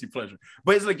 It's a guilty pleasure.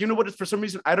 But it's like, you know what? It's for some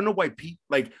reason, I don't know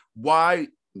why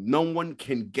no one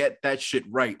can get that shit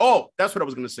right. Oh, that's what I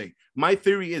was gonna say. My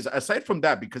theory is, aside from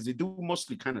that, because they do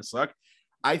mostly kind of suck,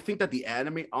 I think that the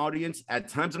anime audience at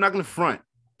times, they're not gonna front,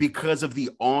 because of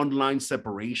the online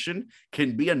separation,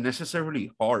 can be unnecessarily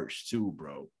harsh too,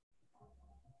 bro.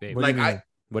 Babe, What do you mean?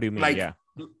 what do you mean? like, Yeah.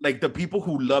 like the people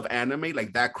who love anime,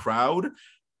 like that crowd,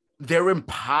 they're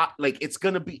like, it's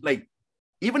gonna be like,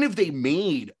 even if they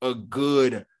made a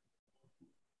good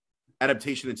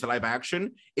adaptation into live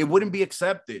action, it wouldn't be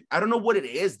accepted. I don't know what it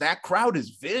is. That crowd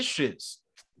is vicious.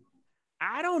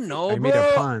 I don't know, I bro. made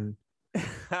a pun.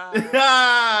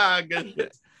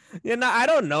 Good. Yeah, no, I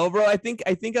don't know, bro. I think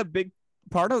a big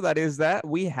part of that is that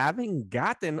we haven't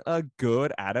gotten a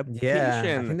good adaptation.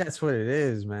 Yeah, I think that's what it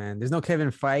is, man. There's no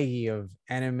Kevin Feige of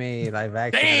anime live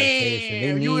action adaptation. They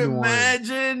Damn, need you one.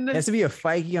 imagine? It has to be a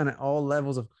Feige on all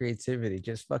levels of creativity,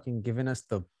 just fucking giving us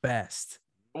the best.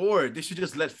 Or they should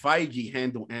just let Feige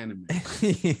handle anime.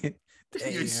 Damn.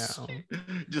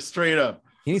 Just straight up.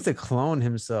 He needs to clone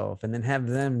himself and then have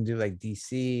them do like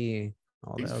DC.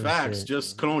 All These that other facts, shit.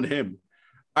 just clone him.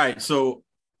 All right, so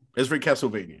let's rate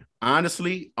Castlevania.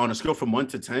 Honestly, on a scale from 1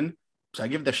 to 10, so I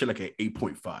give that shit like an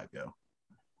 8.5, yo.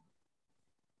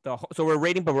 So we're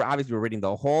rating, but we're rating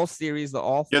the whole series, the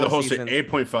all four Yeah, the whole shit, seasons.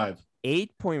 8.5.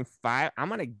 8.5. I'm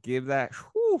gonna give that.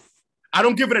 Whew, I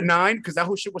don't give it a 9 because that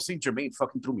whole shit with Saint Germain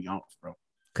fucking threw me off, bro.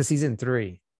 Because season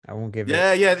 3. I won't give it.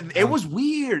 Yeah, it was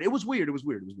weird. It was weird.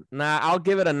 Nah, I'll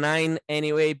give it a 9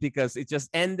 anyway because it just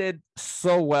ended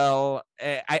so well.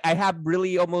 I have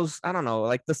really almost, I don't know,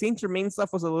 like the Saint Germain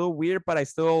stuff was a little weird, but I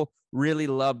still really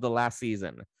loved the last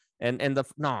season.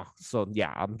 So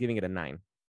yeah, I'm giving it a 9.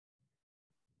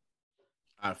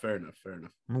 Fair enough. I'm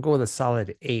gonna go with a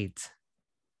solid 8.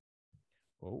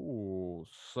 Oh,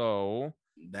 so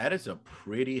That is a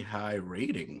pretty high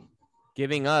rating.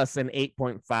 giving us an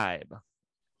 8.5.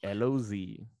 LOZ.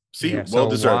 See, Yeah, well so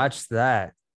deserved. watch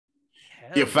that.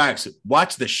 Yeah, facts.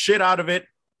 Watch the shit out of it.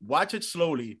 Watch it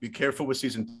slowly. Be careful with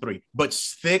season 3, but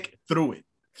stick through it.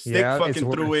 Stick Yeah, it's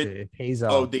fucking through worth it. It pays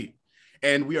off. OD.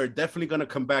 And we are definitely gonna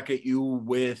come back at you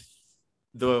with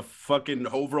the fucking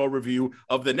overall review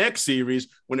of the next series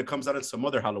when it comes out on some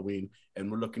other Halloween,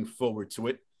 and we're looking forward to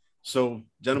it. So,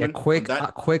 gentlemen,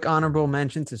 Quick honorable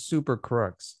mention to Super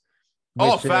Crooks.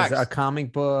 Oh, Which is facts. a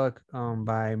comic book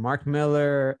by Mark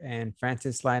Miller and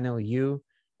Francis Lionel Yu,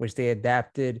 which they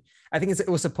adapted. I think it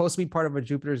was supposed to be part of a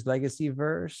Jupiter's Legacy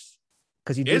verse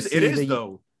because you do see it is that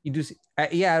though. you do see,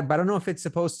 yeah, but I don't know if it's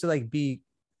supposed to like be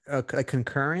like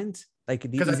concurrent. Like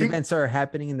these events are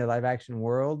happening in the live action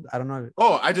world. I don't know.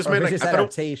 Oh, I just Or meant if like it's just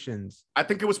adaptations. I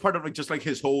think it was part of like just like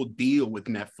his whole deal with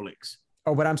Netflix.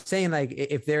 Oh, but I'm saying like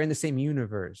if they're in the same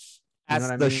universe. You know As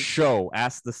what the I mean? show,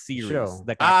 as the series. Show.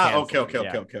 That got Okay.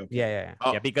 canceled. Yeah. Yeah.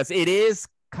 Oh, Yeah, because it is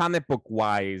comic book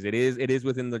wise, it is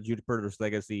within the Jupiter's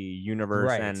Legacy universe,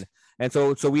 Right. and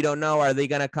so we don't know. Are they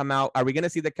gonna come out? Are we gonna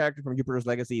see the character from Jupiter's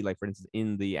Legacy, like for instance,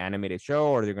 in the animated show,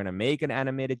 or they're gonna make an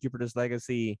animated Jupiter's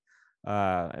Legacy,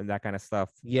 and that kind of stuff?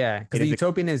 Yeah, because It the is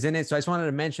Utopian is in it. So I just wanted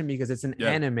to mention because it's an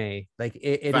Yeah. anime. Like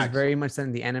it is Facts. very much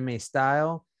in the anime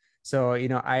style. So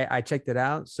I checked it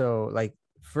out. So like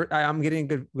I'm getting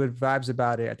good vibes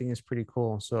about it. I think it's pretty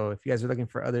cool. So if you guys are looking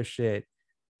for other shit,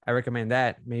 I recommend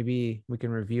that. Maybe we can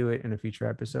review it in a future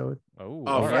episode. Oh,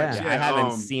 Oh, all right. facts, I haven't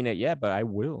um, seen it yet, but I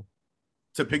will.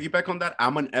 To piggyback on that,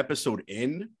 I'm an episode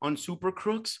in on Super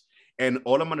Crooks, and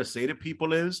all I'm gonna say to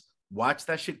people is watch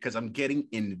that shit because I'm getting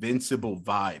Invincible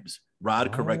vibes.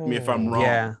 Rod, correct me if I'm wrong.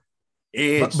 Yeah,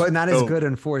 It's but not as dope. good,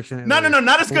 unfortunately. No,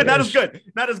 not as good. Not as Wish. good.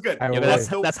 Not as good. I Yeah, wish.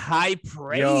 but that's high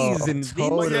praise. Yo, and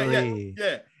totally.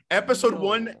 Yeah. Episode No.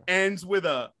 1 ends with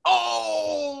a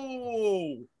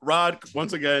Rod,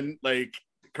 once again, like,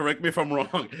 correct me if I'm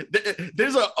wrong.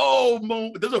 There's a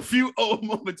moment. There's a few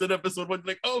moments in episode 1.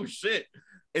 Like, oh shit,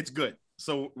 it's good.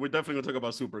 So we're definitely gonna talk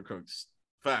about Super Crooks.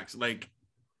 Facts, like,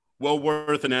 well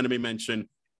worth an anime mention.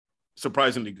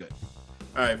 Surprisingly good.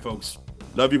 All right, folks.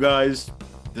 Love you guys.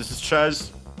 This is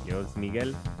Chaz. Yo, it's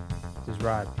Miguel. This is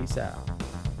Rod. Peace out.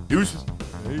 Deuces.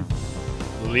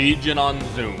 Legion on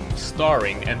Zoom,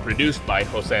 starring and produced by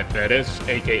Jose Perez,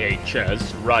 aka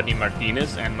Chez, Rodney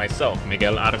Martinez, and myself,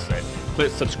 Miguel Arce.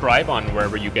 Please subscribe on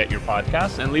wherever you get your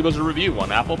podcasts and leave us a review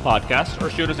on Apple Podcasts or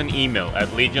shoot us an email at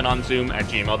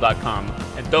legiononzoom@gmail.com.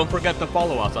 And don't forget to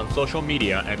follow us on social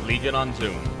media at Legion on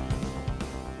Zoom.